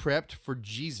 I'm prepped for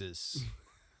Jesus,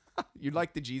 You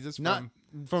like the Jesus not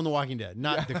from The Walking Dead,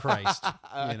 not the Christ.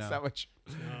 is You know. that what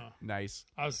no. nice.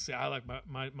 I was say I like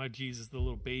my Jesus, the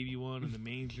little baby one in the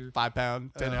manger, 5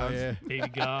 pound, 10 Oh, ounce. yeah. baby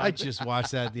God. I just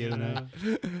watched that the other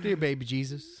night. Dear baby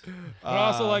Jesus. But I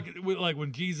also like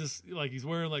when Jesus, like he's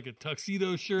wearing like a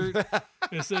tuxedo shirt.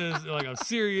 It says like I'm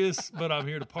serious, but I'm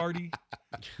here to party.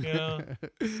 You know,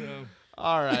 so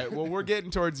All right. Well, we're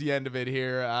getting towards the end of it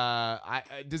here.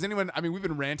 Does anyone? I mean, we've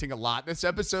been ranting a lot this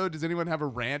episode. Does anyone have a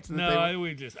rant? That no,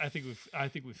 they- I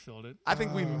think we've filled it. I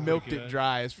think we milked pretty it good.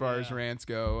 dry as far as Yeah. rants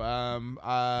go.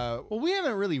 Well, we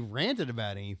haven't really ranted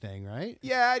about anything, right?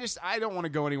 Yeah, I don't want to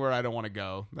go anywhere I don't want to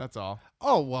go. That's all.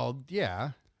 Oh, well,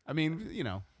 yeah. I mean, you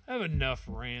know, I have enough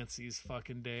rants these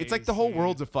fucking days. it's like the whole dude.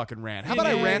 world's a fucking rant. How It about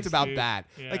I is, rant about dude. that?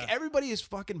 Yeah. Like everybody is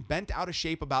fucking bent out of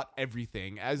shape about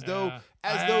everything, as though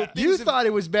Yeah. things You have- thought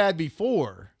it was bad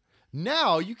before.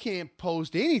 Now you can't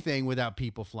post anything without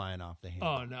people flying off the handle.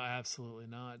 Oh no, absolutely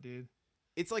not, dude.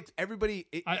 It's like everybody.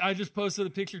 I just posted a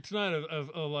picture tonight of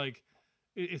like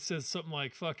it says something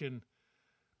like fucking.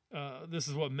 This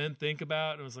is what men think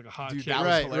about. And it was like a hot dude, chick. that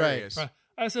was hilarious. Right.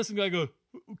 I saw some guy go,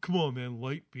 "Come on, man,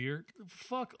 light beer.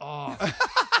 Fuck off."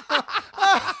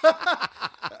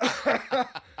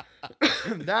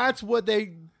 That's what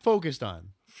they focused on.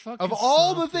 Fucking Of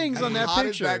all the something. things on that Hot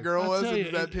picture, as that girl I'll was tell in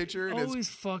you, that picture, and as always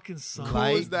fucking something. cool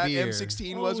as that Light beer.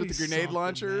 M16 was with the Always grenade something,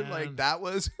 launcher, man. like that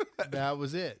was. that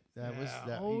was it. That was Yeah,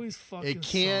 that. always fucking. It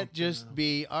can't something, just man.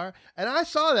 be our. And I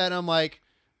saw that, and I'm like,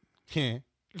 all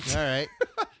right,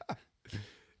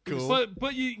 cool.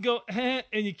 But you go and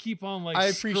you keep on like I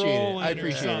appreciate it. scrolling I or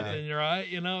appreciate something, right?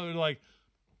 You know, like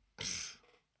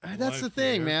That's the life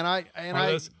thing, beer.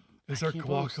 man. Is there can't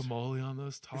post. guacamole on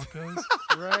those tacos?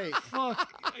 Right. Fuck,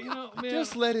 you know, man.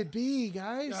 Just let it be,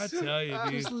 guys. I tell you,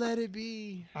 dude. Just let it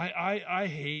be. I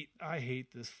hate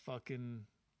this fucking.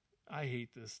 I hate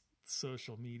this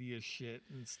social media shit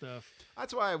and stuff.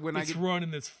 That's why when It's I get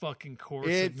running its fucking course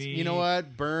It's of me. you know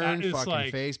what? Burn It's fucking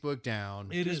like- Facebook down.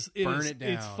 It Just is. burn it down.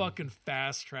 It's fucking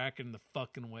fast tracking the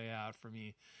fucking way out for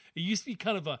me. It used to be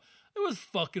kind of a. It was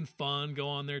fucking fun. Go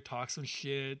on there, talk some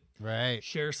shit, right.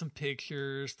 share some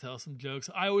pictures, tell some jokes.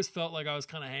 I always felt like I was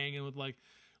kind of hanging with like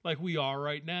we are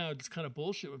right now, just kind of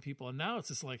bullshit with people. And now it's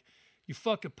just like you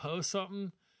fucking post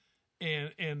something,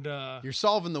 and You're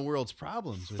solving the world's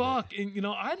problems. with fuck, it. and you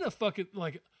know I had to fucking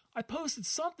like I posted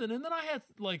something, and then I had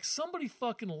like somebody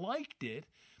fucking liked it.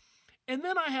 And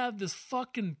then I have this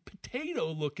fucking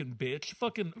potato looking bitch,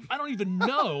 fucking, I don't even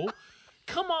know,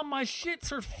 come on my shit,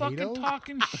 start fucking Potato?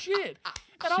 talking shit.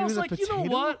 And I She was was a like, you know potato?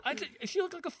 what? She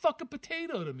looked like a fucking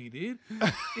potato to me, dude.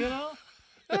 You know?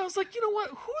 And I was like, you know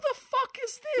what? Who the fuck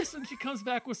is this? And she comes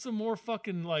back with some more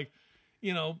fucking, like,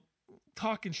 you know,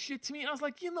 talking shit to me. I was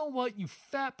like, you know what, you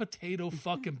fat potato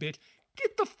fucking bitch.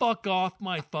 Get the fuck off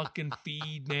my fucking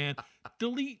feed, man.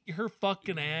 Delete her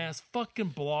fucking ass. Fucking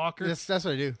block her. That's what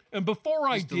I do. And before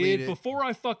I Just delete did, it. before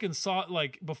I fucking saw it,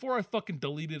 like, before I fucking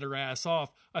deleted her ass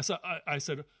off, I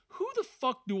said, who the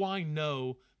fuck do I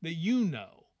know that you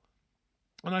know?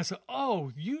 And I said,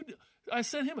 oh, I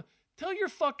sent him, tell your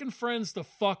fucking friends to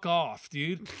fuck off,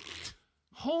 dude.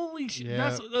 Holy shit.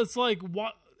 Yeah. That's like,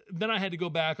 what? Then I had to go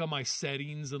back on my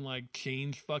settings and like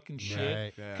change fucking shit.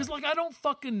 Right. Yeah. Cause like, I don't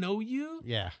fucking know you.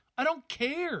 Yeah. I don't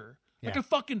care. Like Yeah. I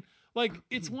fucking, like,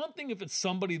 it's one thing if it's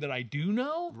somebody that I do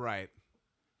know. right,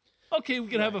 Okay, we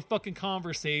could have a fucking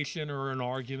conversation or an you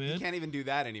argument. can't even do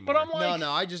that anymore. But I'm like,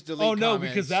 No, I just delete. oh no,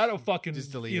 comments. because that'll fucking,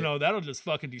 Just delete you it. know, that'll just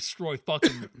fucking destroy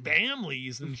fucking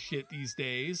families and shit these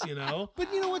days, you know?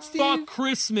 But you know what, Steve? Fuck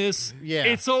Christmas. Yeah.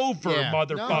 It's over, Yeah. No,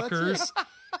 that's motherfuckers.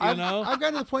 You know? I've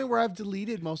gotten to the point where I've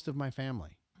deleted most of my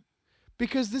family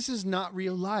because this is not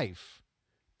real life.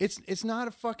 It's not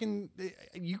a fucking.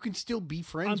 You can still be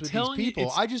friends I'm with these telling you, people.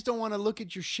 it's- I just don't want to look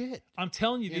at your shit. I'm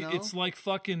telling you, You dude, know? it's like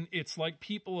fucking, it's like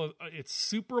people, it's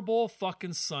Super Bowl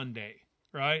fucking Sunday,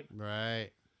 right? Right.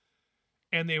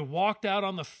 And they walked out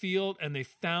on the field and they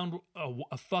found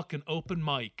a fucking open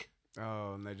mic.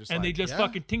 oh, and they just And they like, just yeah.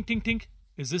 fucking tink, tink, tink.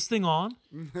 Is this thing on?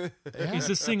 Is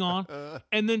this thing on?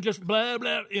 And then just blah,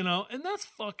 blah, you know, and that's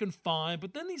fucking fine.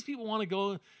 But then these people want to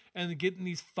go and get in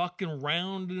these fucking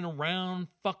round and around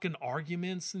fucking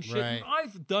arguments and shit. And Right.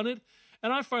 I've done it.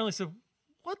 And I finally said,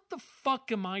 what the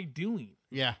fuck am I doing?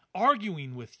 Yeah.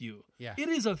 Arguing with you. Yeah. It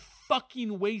is a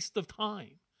fucking waste of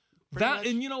time. much.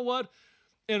 And you know what?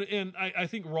 And I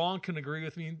think Ron can agree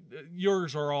with me.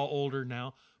 Yours are all older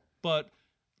now, but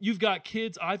you've got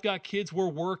kids. I've got kids. We're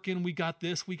working. We got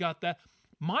this. We got that.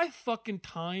 My fucking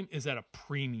time is at a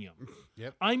premium.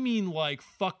 Yep. I mean, like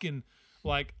fucking,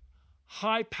 like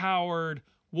high-powered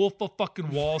Wolf of fucking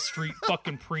Wall Street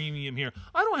fucking premium here.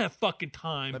 I don't have fucking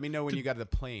time. let me know when you got the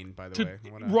plane. By the To, way, I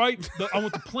wanna- right, I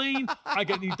want the plane. I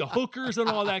need the hookers and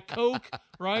all that coke.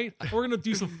 Right, we're gonna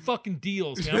do some fucking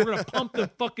deals, man. We're gonna pump them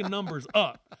fucking numbers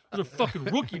up. Those are fucking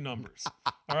rookie numbers.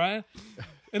 All right.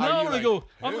 And then I'm gonna go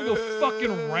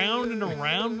fucking round and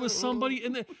around with somebody,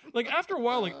 and then like after a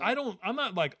while, like I'm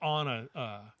not like on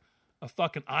a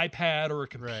fucking iPad or a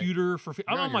computer for. I'm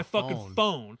You're on on my your fucking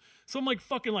phone, so I'm like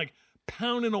fucking like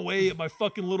pounding away at my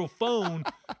fucking little phone,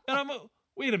 and I'm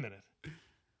wait a minute,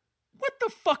 what the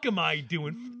fuck am I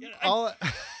doing?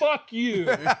 Fuck you,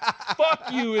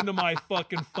 fuck you into my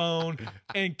fucking phone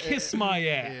and kiss my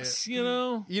ass, you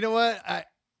know? You know what?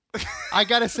 I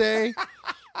gotta say,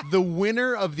 the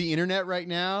winner of the internet right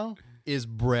now is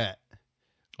Brett.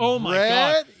 Oh my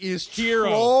Brett god, is Hero.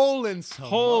 trolling some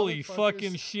holy motherfuckers.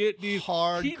 fucking shit, dude! He did.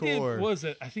 Hardcore. Was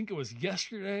it? I think it was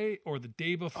yesterday or the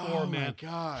day before, Oh my man.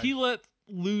 God. He let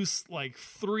loose like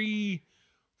 3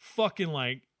 fucking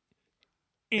like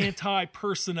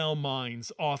anti-personnel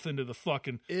mines off into the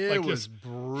fucking It was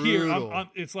brutal. Here,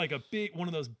 it's like a big one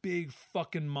of those big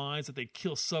fucking mines that they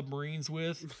kill submarines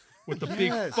with the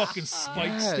big fucking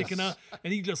spikes sticking out,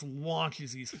 and he just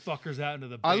launches these fuckers out into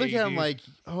the bay. I look at him dude, like,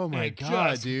 oh my and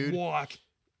god, just dude. walk.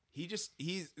 He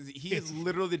is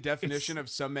literally the definition of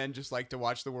some men just like to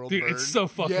watch the world Dude, burn. it's so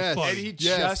fucking Yes. funny. And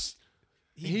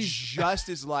he just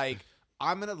is like,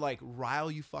 I'm gonna like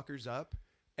rile you fuckers up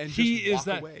and just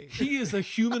walk away. He is a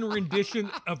human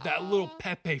rendition of that little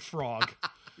Pepe frog.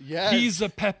 Yes. He's a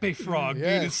Pepe frog,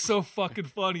 Yes. dude. It's so fucking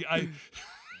funny.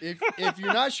 If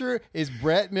you're not sure, is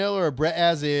Brett Miller or Brett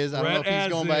As Is? I don't know if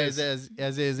he's going by as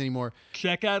is anymore.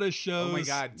 Check out his shows. Oh my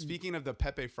god! Speaking of the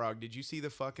Pepe frog, did you see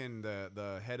the fucking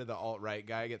the head of the alt-right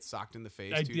guy get socked in the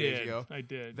face 2 days ago? I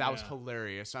did. That was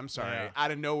hilarious. I'm sorry. Yeah.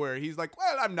 Out of nowhere, he's like,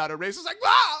 "Well, I'm not a racist." Like,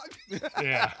 "Wow!"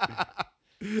 Yeah.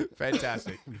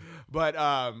 Fantastic. But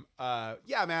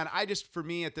yeah, man. For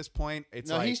me at this point, it's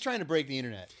No, like he's trying to break the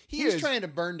internet. He's trying to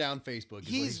burn down Facebook.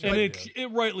 And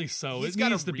it rightly so. He's It got a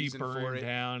needs to be reason for burned it.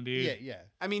 down, dude. yeah.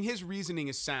 I mean, his reasoning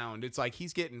is sound. It's like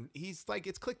he's like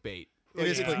it's clickbait. It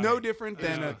is It's clickbait. no different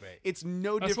than clickbait. it's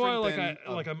no That's different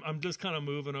why, than I'm just kind of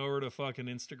moving over to fucking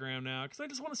Instagram now because I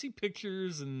just want to see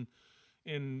pictures and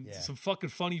some fucking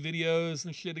funny videos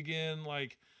and shit again.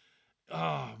 Like,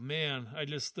 oh man, I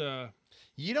just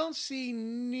You don't see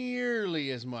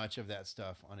nearly as much of that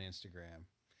stuff on Instagram.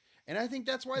 And I think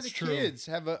that's why It's the true. kids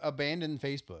have abandoned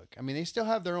Facebook. I mean, they still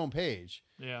have their own page,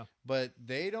 yeah, but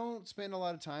they don't spend a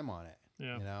lot of time on it.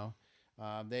 yeah. You know,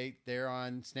 they're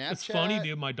on Snapchat. It's funny,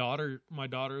 dude. My daughter,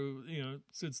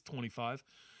 since 25,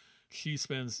 she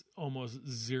spends almost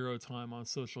 0 time on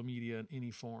social media in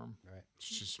any form. Right.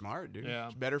 it's just smart, dude. Yeah.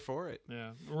 It's better for it. Yeah,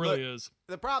 it really Look, is.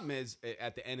 The problem is,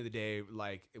 at the end of the day,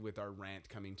 like with our rant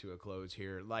coming to a close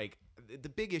here, like the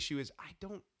big issue is I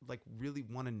don't like really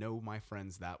want to know my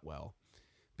friends that well,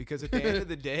 because at the end of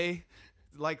the day,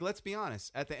 like let's be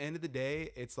honest, at the end of the day,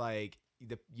 it's like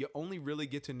you only really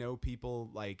get to know people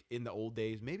like in the old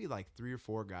days, maybe like 3 or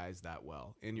 4 guys that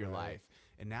well in your life,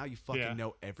 and now you fucking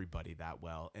know everybody that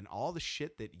well, and all the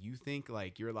shit that you think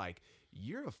like you're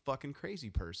a fucking crazy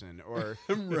person, or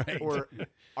Right. or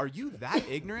are you that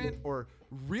ignorant, or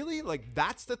really like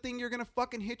that's the thing you're gonna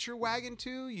fucking hitch your wagon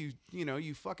to?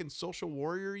 You fucking social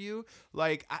warrior, you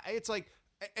like it's like.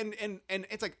 And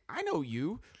it's like, I know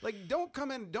you. Like, don't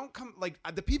come like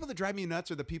the people that drive me nuts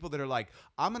are the people that are like,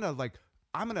 I'm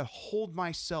gonna hold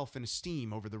myself in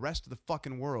esteem over the rest of the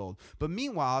fucking world. But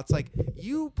meanwhile, it's like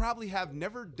you probably have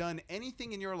never done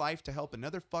anything in your life to help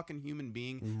another fucking human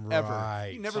being ever. Right.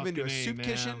 You've never been to a Fucking A, soup man.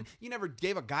 kitchen. You never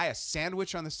gave a guy a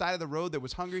sandwich on the side of the road that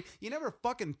was hungry. You never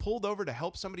fucking pulled over to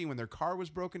help somebody when their car was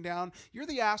broken down. You're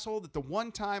the asshole that the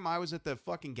one time I was at the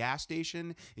fucking gas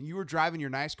station and you were driving your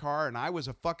nice car and I was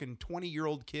a fucking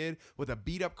 20-year-old kid with a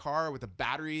beat up car with a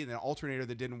battery and an alternator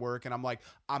that didn't work. And I'm like,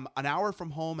 I'm an hour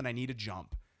from home and I need a jump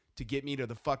to get me to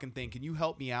the fucking thing. Can you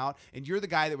help me out? And you're the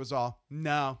guy that was all,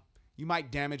 no, you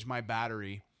might damage my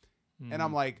battery. And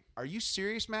I'm like, are you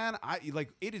serious, man?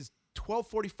 It is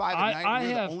 12:45 at night.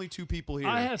 We're the only 2 people here.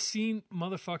 I have seen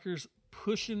motherfuckers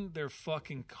pushing their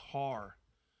fucking car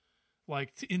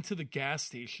like into the gas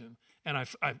station, and I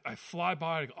fly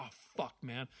by. I go, oh fuck,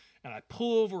 man, and I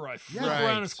pull over. I flip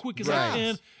around as quick as I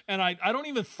can, and I don't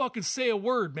even fucking say a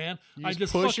word, man. I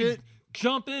just push fucking it?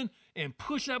 jump in and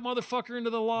push that motherfucker into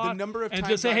the lot. The number of and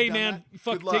times just say, I've hey, done man, that,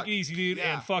 fucking good luck. take it easy, dude,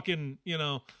 Yeah. and fucking,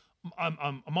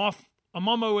 I'm off. I'm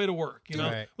on my way to work.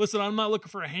 Right. Listen, I'm not looking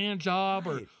for a hand job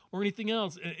or anything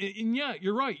else. And yeah,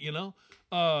 you're right.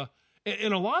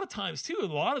 And a lot of times too, in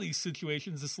a lot of these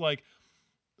situations, it's like,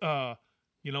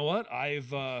 you know what?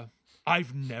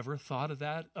 I've never thought of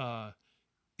that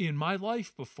in my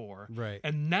life before. Right.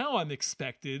 And now I'm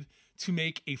expected to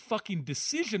make a fucking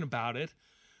decision about it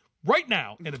right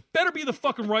now, and it better be the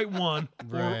fucking right one.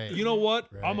 Right. Or you know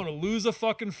what? Right. I'm gonna lose a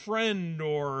fucking friend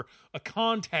or a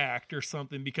contact or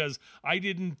something because I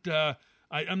didn't.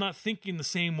 I'm not thinking the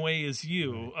same way as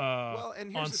you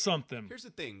and on something. Here's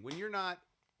the thing: when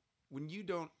you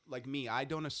don't like me, I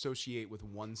don't associate with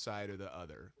one side or the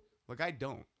other. Like I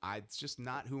don't. It's just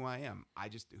not who I am.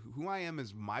 Who I am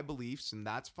is my beliefs, and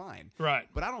that's fine. Right.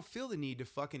 But I don't feel the need to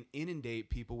fucking inundate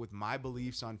people with my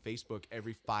beliefs on Facebook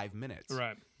every 5 minutes.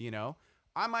 Right.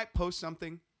 I might post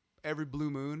something. every blue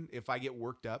moon if I get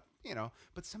worked up, you know.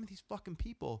 But some of these fucking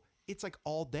people, it's like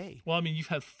all day. Well, I mean, you've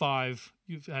had 5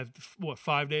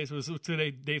 days? Was it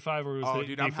today day 5 or was it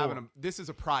dude, day I'm 4? having this is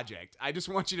a project. I just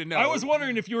want you to know. I was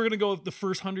wondering if you were going to go with the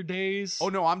first 100 days. Oh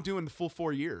no, I'm doing the full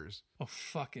 4 years. Oh,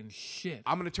 fucking shit.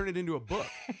 I'm going to turn it into a book.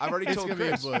 I've already told gonna be a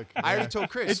Chris. book. I already told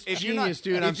Chris. It's genius,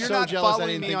 dude. I'm if you're so not jealous I following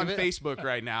didn't me think on of it. Facebook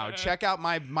right now, check out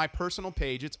my personal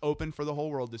page. It's open for the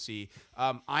whole world to see.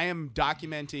 I am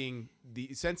documenting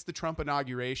since the Trump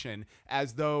inauguration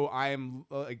as though I am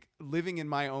like living in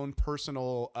my own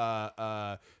personal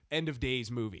end of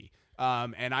days movie.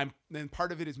 And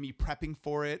part of it is me prepping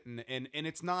for it, and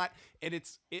it's not, and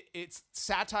it's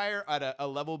satire at a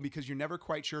level because you're never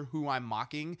quite sure who I'm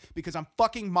mocking, because I'm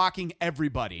fucking mocking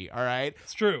everybody. All right,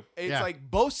 It's true. it's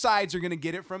like both sides are gonna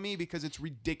get it from me because it's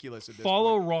ridiculous at this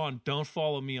Follow point. Ron. Don't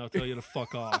follow me. I'll tell you to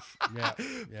fuck off.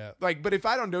 Yeah. Like, but if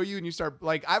I don't know you and you start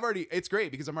like, it's great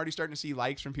because I'm already starting to see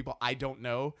likes from people I don't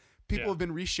know. People have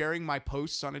been resharing my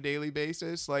posts on a daily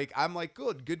basis. Like, I'm like,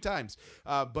 good times.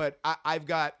 But I've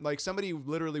got, like, somebody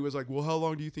literally was like, well, how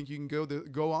long do you think you can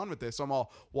go on with this? So I'm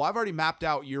all, well, I've already mapped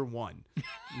out year 1.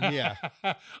 Yeah.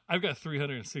 I've got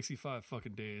 365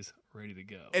 fucking days ready to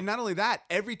go. And not only that,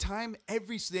 every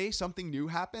day something new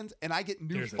happens and I get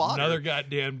new There's fodder. another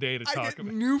goddamn day to I talk get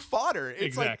about. new fodder.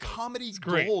 It's like Exactly. comedy It's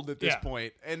great. gold at this Yeah.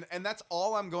 point. And that's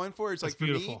all I'm going for. It's That's like, for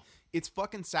me, beautiful. it's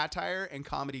fucking satire and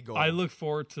comedy gold. I look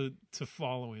forward to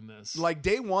following this. Like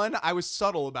day 1, I was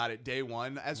subtle about it. Day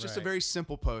 1 as just a Right. very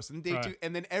simple post, and day Right. 2,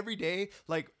 and then every day,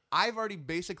 like I've already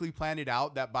basically planned it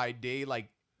out that by day, like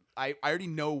I already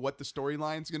know what the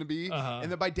storyline's going to be, and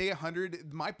then by day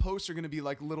 100, my posts are going to be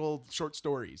like little short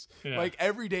stories. Yeah. Like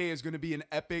every day is going to be an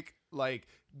epic, like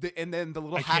and then the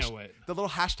little I can't wait. the little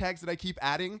hashtags that I keep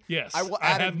adding. Yes, I will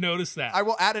I add have noticed that. I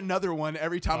will add another one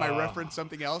every time I Oh, reference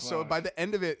something else. So by the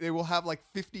end of it, it will have like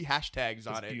 50 hashtags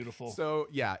on it. beautiful. So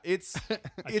yeah, it's.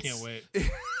 I can't wait.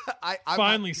 I'm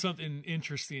Finally, something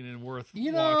interesting and worth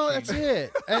You know, watching. that's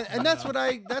it. And that's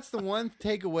that's the one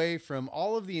takeaway from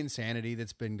all of the insanity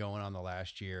that's been going on the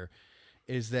last year,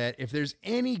 is that if there's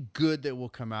any good that will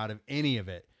come out of any of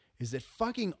it, is that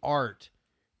fucking art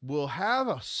will have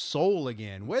a soul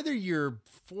again. Whether you're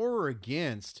for or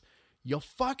against, you'll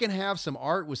fucking have some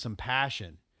art with some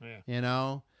passion. Yeah. You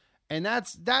know? And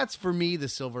that's for me the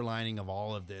silver lining of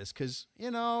all of this, because, you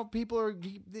know,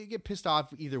 they get pissed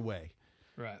off either way.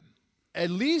 Right. At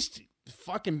least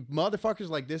fucking motherfuckers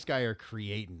like this guy are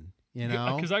creating, you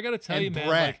know? Because I got to tell And you, man,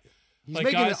 Brett, like, he's like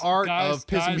making guys, an art guys, of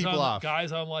pissing guys people on, off.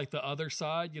 Guys on like the other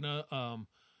side, you know,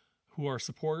 who are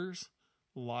supporters,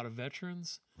 a lot of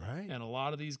veterans, Right. and a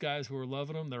lot of these guys who are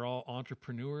loving them, they're all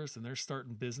entrepreneurs and they're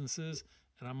starting businesses.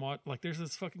 And I'm like, there's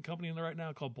this fucking company in there right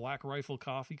now called Black Rifle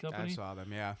Coffee I Company. saw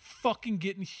them. Yeah. Fucking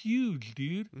getting huge,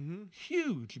 dude. Mm-hmm.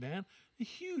 Huge, man. A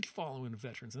huge following of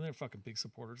veterans, and they're fucking big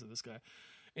supporters of this guy.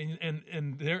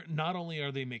 And they're not only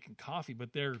are they making coffee,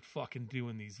 but they're fucking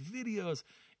doing these videos,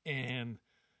 and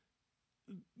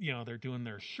you know, they're doing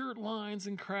their shirt lines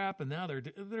and crap, and now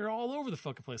they're all over the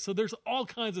fucking place. So there's all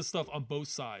kinds of stuff on both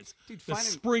sides Dude, that's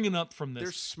springing up from this.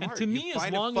 They're smart. And to me, you as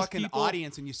find long a as fucking people,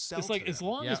 audience and you sell. it's like to as them.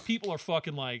 long as people are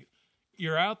fucking like,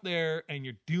 you're out there and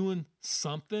you're doing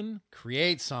something.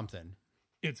 Create something.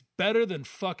 It's better than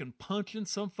fucking punching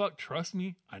some fuck. Trust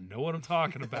me, I know what I'm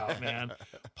talking about, man.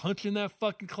 Punching that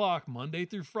fucking clock Monday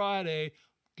through Friday,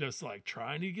 just like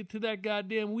trying to get to that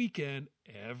goddamn weekend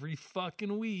every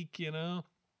fucking week, you know?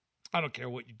 I don't care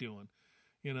what you're doing,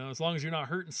 you know, as long as you're not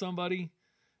hurting somebody,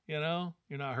 you know,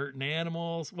 you're not hurting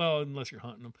animals. Well, unless you're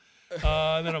hunting them.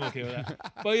 Then I'm okay with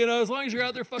that. But, you know, as long as you're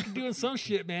out there fucking doing some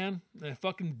shit, man, and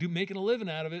fucking making a living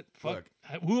out of it, fuck,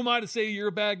 who am I to say you're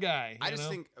a bad guy? I just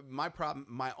think my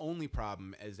only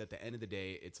problem is at the end of the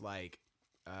day, it's like,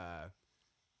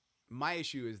 my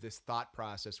issue is this thought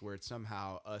process where it's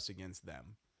somehow us against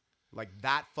them. Like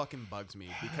that fucking bugs me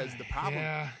because the problem,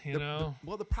 yeah, you know,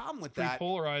 the problem with pretty that,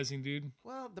 polarizing, dude.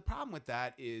 well, the problem with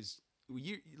that is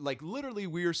you like literally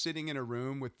we're sitting in a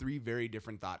room with 3 very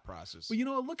different thought processes. But you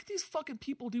know, look at these fucking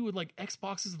people do with like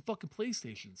Xboxes and fucking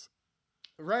PlayStations.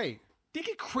 Right. They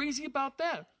get crazy about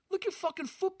that. Look at fucking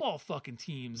football fucking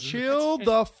teams. Chill And-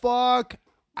 the fuck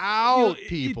out, you know,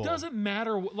 people. It doesn't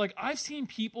matter. Like, I've seen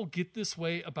people get this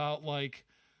way about, like,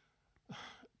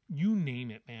 you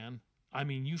name it, man. I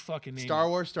mean, you fucking name Star it.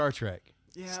 Wars, Star Trek.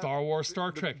 Star Wars,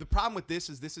 Star Trek. The problem with this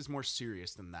is more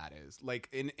serious than that is. Like,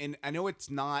 and I know it's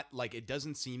not like it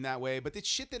doesn't seem that way, but it's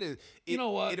shit that you know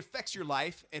what? It affects your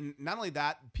life, and not only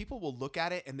that, people will look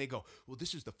at it and they go, "Well,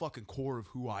 this is the fucking core of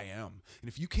who I am, and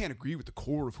if you can't agree with the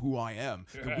core of who I am,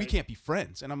 then we can't be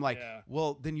friends." And I'm like,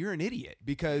 "Well, then you're an idiot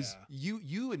because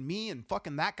you and me and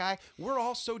fucking that guy, we're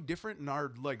all so different in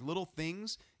our like little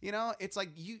things. You know, it's like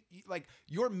you like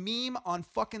your meme on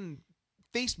fucking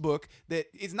Facebook that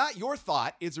is not your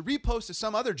thought, it's a repost of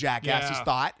some other jackass's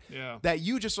thought that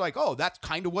you just like, oh, that's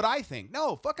kind of what I think.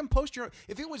 No, fucking post your,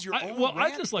 if it was your own well,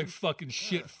 rant, I just like fucking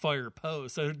shit fire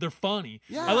posts. They're funny.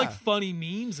 Yeah. I like funny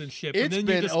memes and shit. It's then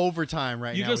been you just, overtime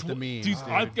right now with the memes. Dude,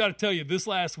 I've got to tell you, this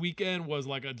last weekend was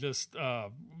like a just,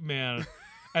 man...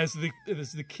 As the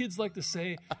kids like to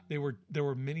say, there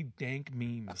were many dank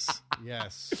memes.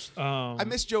 Yes. I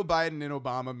miss Joe Biden and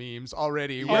Obama memes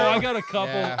already. Oh, I got a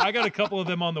couple. I got a couple of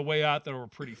them on the way out that were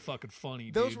pretty fucking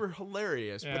funny. Those dude. were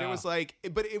hilarious, but it Yeah. was like,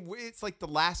 it's like the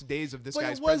last days of this But it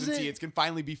guy's wasn't- presidency. It can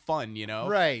finally be fun, you know?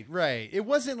 Right. It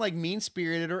wasn't like mean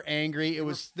spirited or angry. It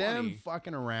was were funny. them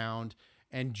fucking around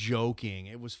and joking.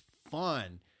 It was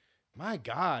fun. My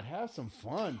God, have some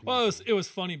fun. Well, it was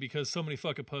funny because somebody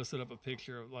fucking posted up a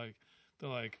picture of like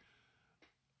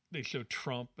they showed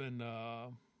Trump and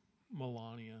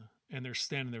Melania, and they're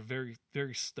standing there very,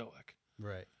 very stoic.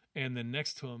 Right. And then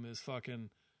next to him is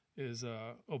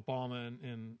Obama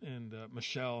and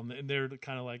Michelle, and they're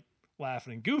kind of like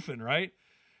laughing and goofing, right?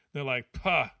 They're like,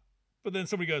 "Puh," but then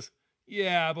somebody goes,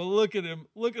 "Yeah, but look at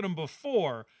him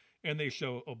before." And they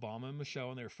show Obama and Michelle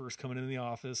when they were first coming into the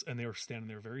office, and they were standing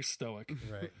there very stoic.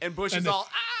 Right. And Bush And is then- all,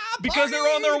 Because they're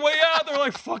party! on their way out. They're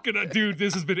like, fucking, dude,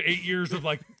 this has been 8 years of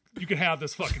like, you can have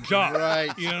this fucking job.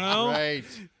 Right. You know? Right.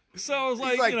 So I was He's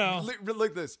like, like, you know, look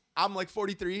at this. I'm like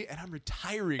 43 and I'm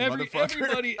retiring,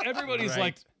 motherfucker. everybody's Right.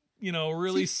 like, you know,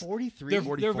 really, He's 43. they're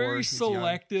 44, very he's young.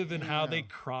 selective in how they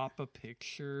crop a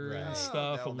picture and Right.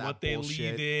 stuff, Oh, and that what they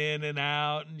bullshit. leave in and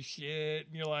out and shit.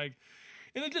 And you're like,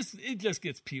 and it just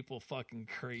gets people fucking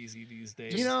crazy these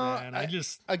days. You know, man.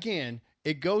 again,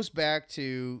 it goes back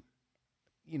to,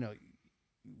 you know,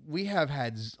 we have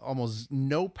had almost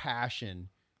no passion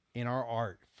in our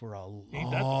art for a ain't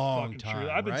that the long fucking time. truth?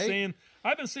 I've been right? saying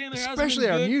there Especially hasn't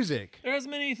been our good, music. There hasn't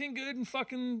been anything good in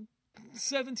fucking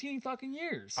 17 fucking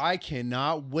years. I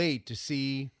cannot wait to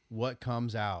see what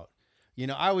comes out. You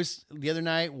know, I was the other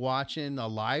night watching a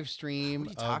live stream. What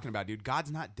are you talking about, dude? God's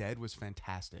Not Dead was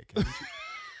fantastic.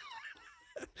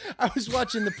 I was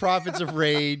watching the Prophets of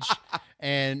Rage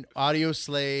and Audio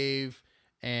Slave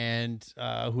and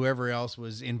whoever else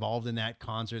was involved in that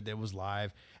concert that was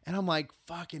live. And I'm like,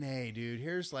 fucking A, dude.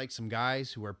 Here's like some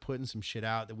guys who are putting some shit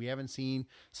out that we haven't seen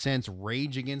since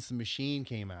Rage Against the Machine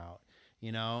came out,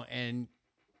 you know? And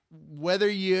whether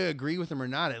you agree with them or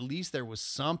not, at least there was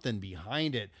something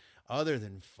behind it other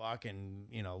than fucking,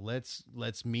 you know, let's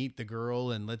meet the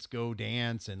girl and let's go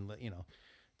dance and, you know.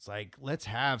 It's like, let's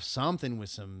have something with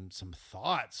some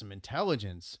thought, some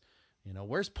intelligence. You know,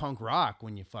 where's punk rock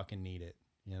when you fucking need it?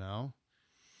 You know?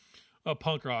 A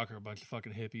punk rock are a bunch of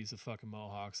fucking hippies with fucking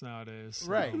mohawks nowadays.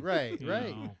 So, Right. you Right.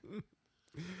 know.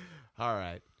 All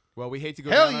right. Well, we hate to go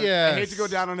Hell down yes. I hate to go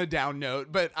down on a down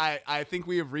note, but I think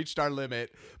we have reached our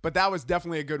limit. But that was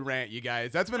definitely a good rant, you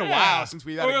guys. That's been a while since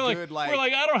we've had a good we're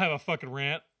like, I don't have a fucking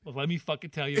rant. Well, let me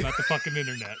fucking tell you about the fucking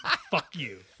internet. Fuck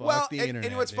you. Fuck well, the and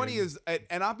internet. what's dude. funny is,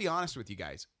 and I'll be honest with you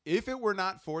guys, if it were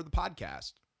not for the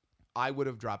podcast, I would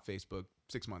have dropped Facebook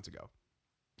 6 months ago.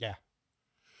 yeah.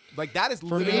 Like that is For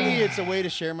literally, me, it's a way to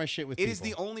share my shit with it people. is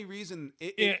the only reason.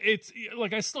 It's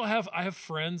like I have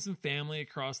friends and family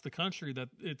across the country that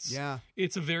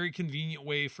it's a very convenient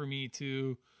way for me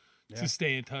to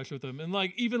stay in touch with them. And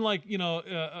like, even like, you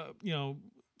know,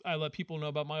 I let people know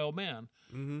about my old man.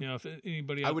 Mhm. You know, if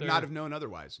anybody out I would there, not have known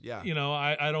otherwise. Yeah. you know,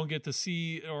 I don't get to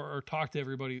see or talk to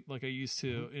everybody like I used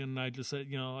to. Mm-hmm. And I just said,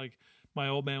 you know, like my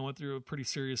old man went through a pretty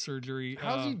serious surgery.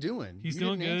 How's he doing? He's You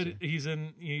doing didn't good.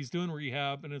 answer. He's doing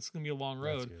rehab, and it's gonna be a long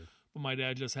road. good. But my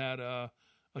dad just had a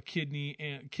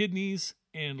kidneys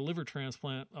and liver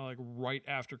transplant like right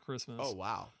after Christmas. Oh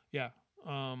wow. Yeah.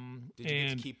 Did you get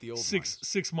to keep the old ones?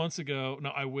 6 months ago? No,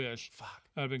 I wish. Fuck.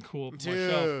 That'd been cool. Dude.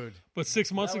 Myself. But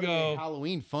 6 months That would've been ago,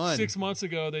 Halloween fun. 6 months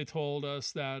ago, they told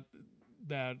us that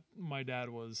my dad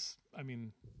was. I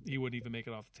mean, he wouldn't even make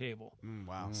it off the table.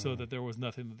 Wow. So that there was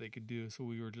nothing that they could do. So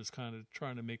we were just kind of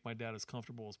trying to make my dad as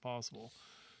comfortable as possible.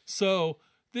 So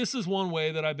this is one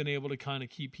way that I've been able to kind of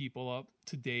keep people up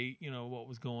to date, you know, what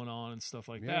was going on and stuff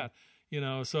like that. You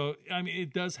know, so I mean,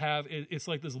 it does have it's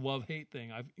like this love-hate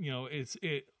thing.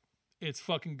 It's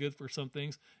fucking good for some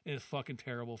things and it's fucking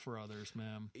terrible for others,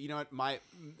 man. You know what?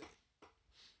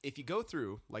 if you go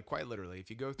through, like quite literally, if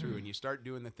you go through and you start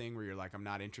doing the thing where you're like, I'm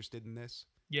not interested in this.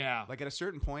 Yeah. Like at a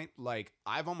certain point, like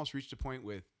I've almost reached a point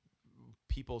with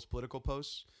people's political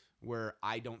posts where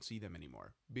I don't see them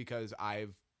anymore because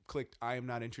I've clicked I am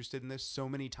not interested in this so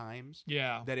many times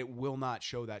that it will not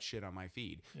show that shit on my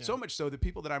feed. So much so that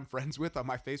people that I'm friends with on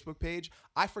my Facebook page,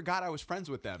 I forgot I was friends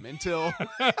with them until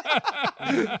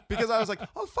because I was like,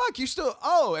 oh fuck, you still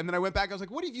and then I went back, I was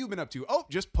like, what have you been up to? Oh,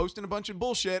 just posting a bunch of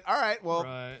bullshit. All right, well,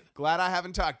 glad I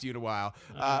haven't talked to you in a while.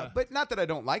 But not that I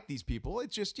don't like these people.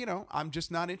 It's just, I'm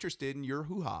just not interested in your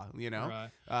hoo-ha,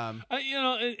 and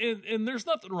there's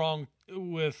nothing wrong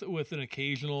with an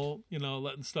occasional,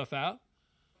 letting stuff out.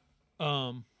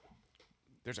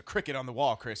 There's a cricket on the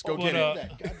wall, Chris. Go get it.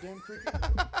 That goddamn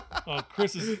cricket.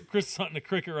 Chris is hunting a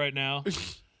cricket right now.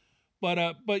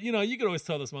 But you could always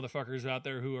tell those motherfuckers out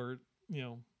there who are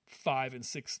 5 and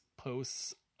 6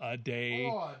 posts a day.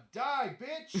 Oh, die,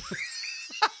 bitch!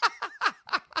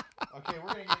 Okay, we're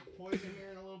gonna get poison here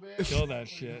in a little bit. Kill that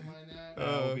shit.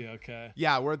 We'll be okay.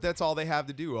 Yeah, that's all they have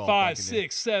to do. 5,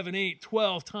 6, 7, 8,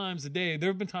 12 times a day. There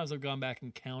have been times I've gone back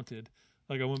and counted.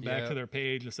 Like I went back to their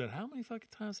page and said, how many fucking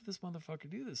times did this motherfucker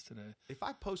do this today? If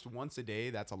I post once a day,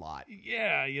 that's a lot.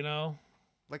 Yeah,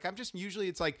 Like I'm just usually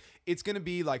it's like it's gonna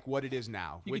be like what it is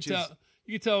now, you can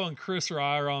tell when Chris or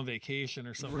I are on vacation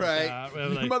or something like that.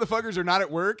 Like, motherfuckers are not at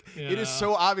work. It is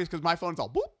so obvious because my phone's all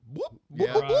boop, boop,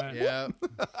 boop, boop,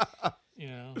 boop.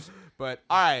 Yeah. But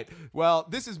all right. Well,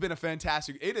 this has been a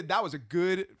fantastic that was a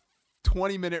good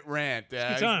 20-minute rant.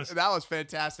 That was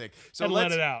fantastic. So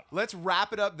let it out. Let's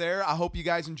wrap it up there. I hope you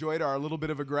guys enjoyed our little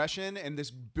bit of aggression and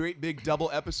this great big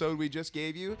double episode we just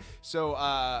gave you. So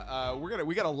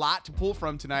we got a lot to pull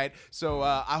from tonight. So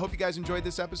I hope you guys enjoyed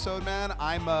this episode, man.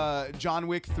 I'm John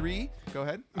Wick 3. Go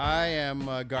ahead. I am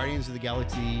Guardians of the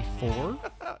Galaxy 4.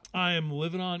 I am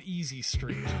living on Easy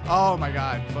Street. Oh my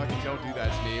God! Fucking don't do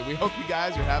that to me. We hope you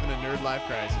guys are having a nerd life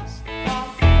crisis.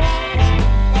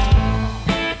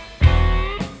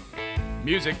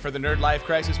 Music for the Nerd Life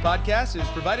Crisis podcast is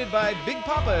provided by Big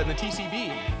Papa and the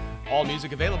TCB. All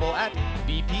music available at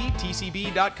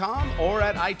bptcb.com or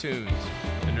at iTunes.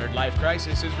 The Nerd Life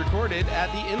Crisis is recorded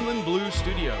at the Inland Blue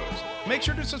Studios. Make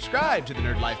sure to subscribe to the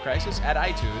Nerd Life Crisis at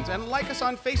iTunes and like us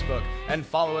on Facebook and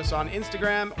follow us on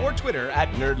Instagram or Twitter at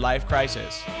Nerd Life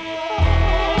Crisis.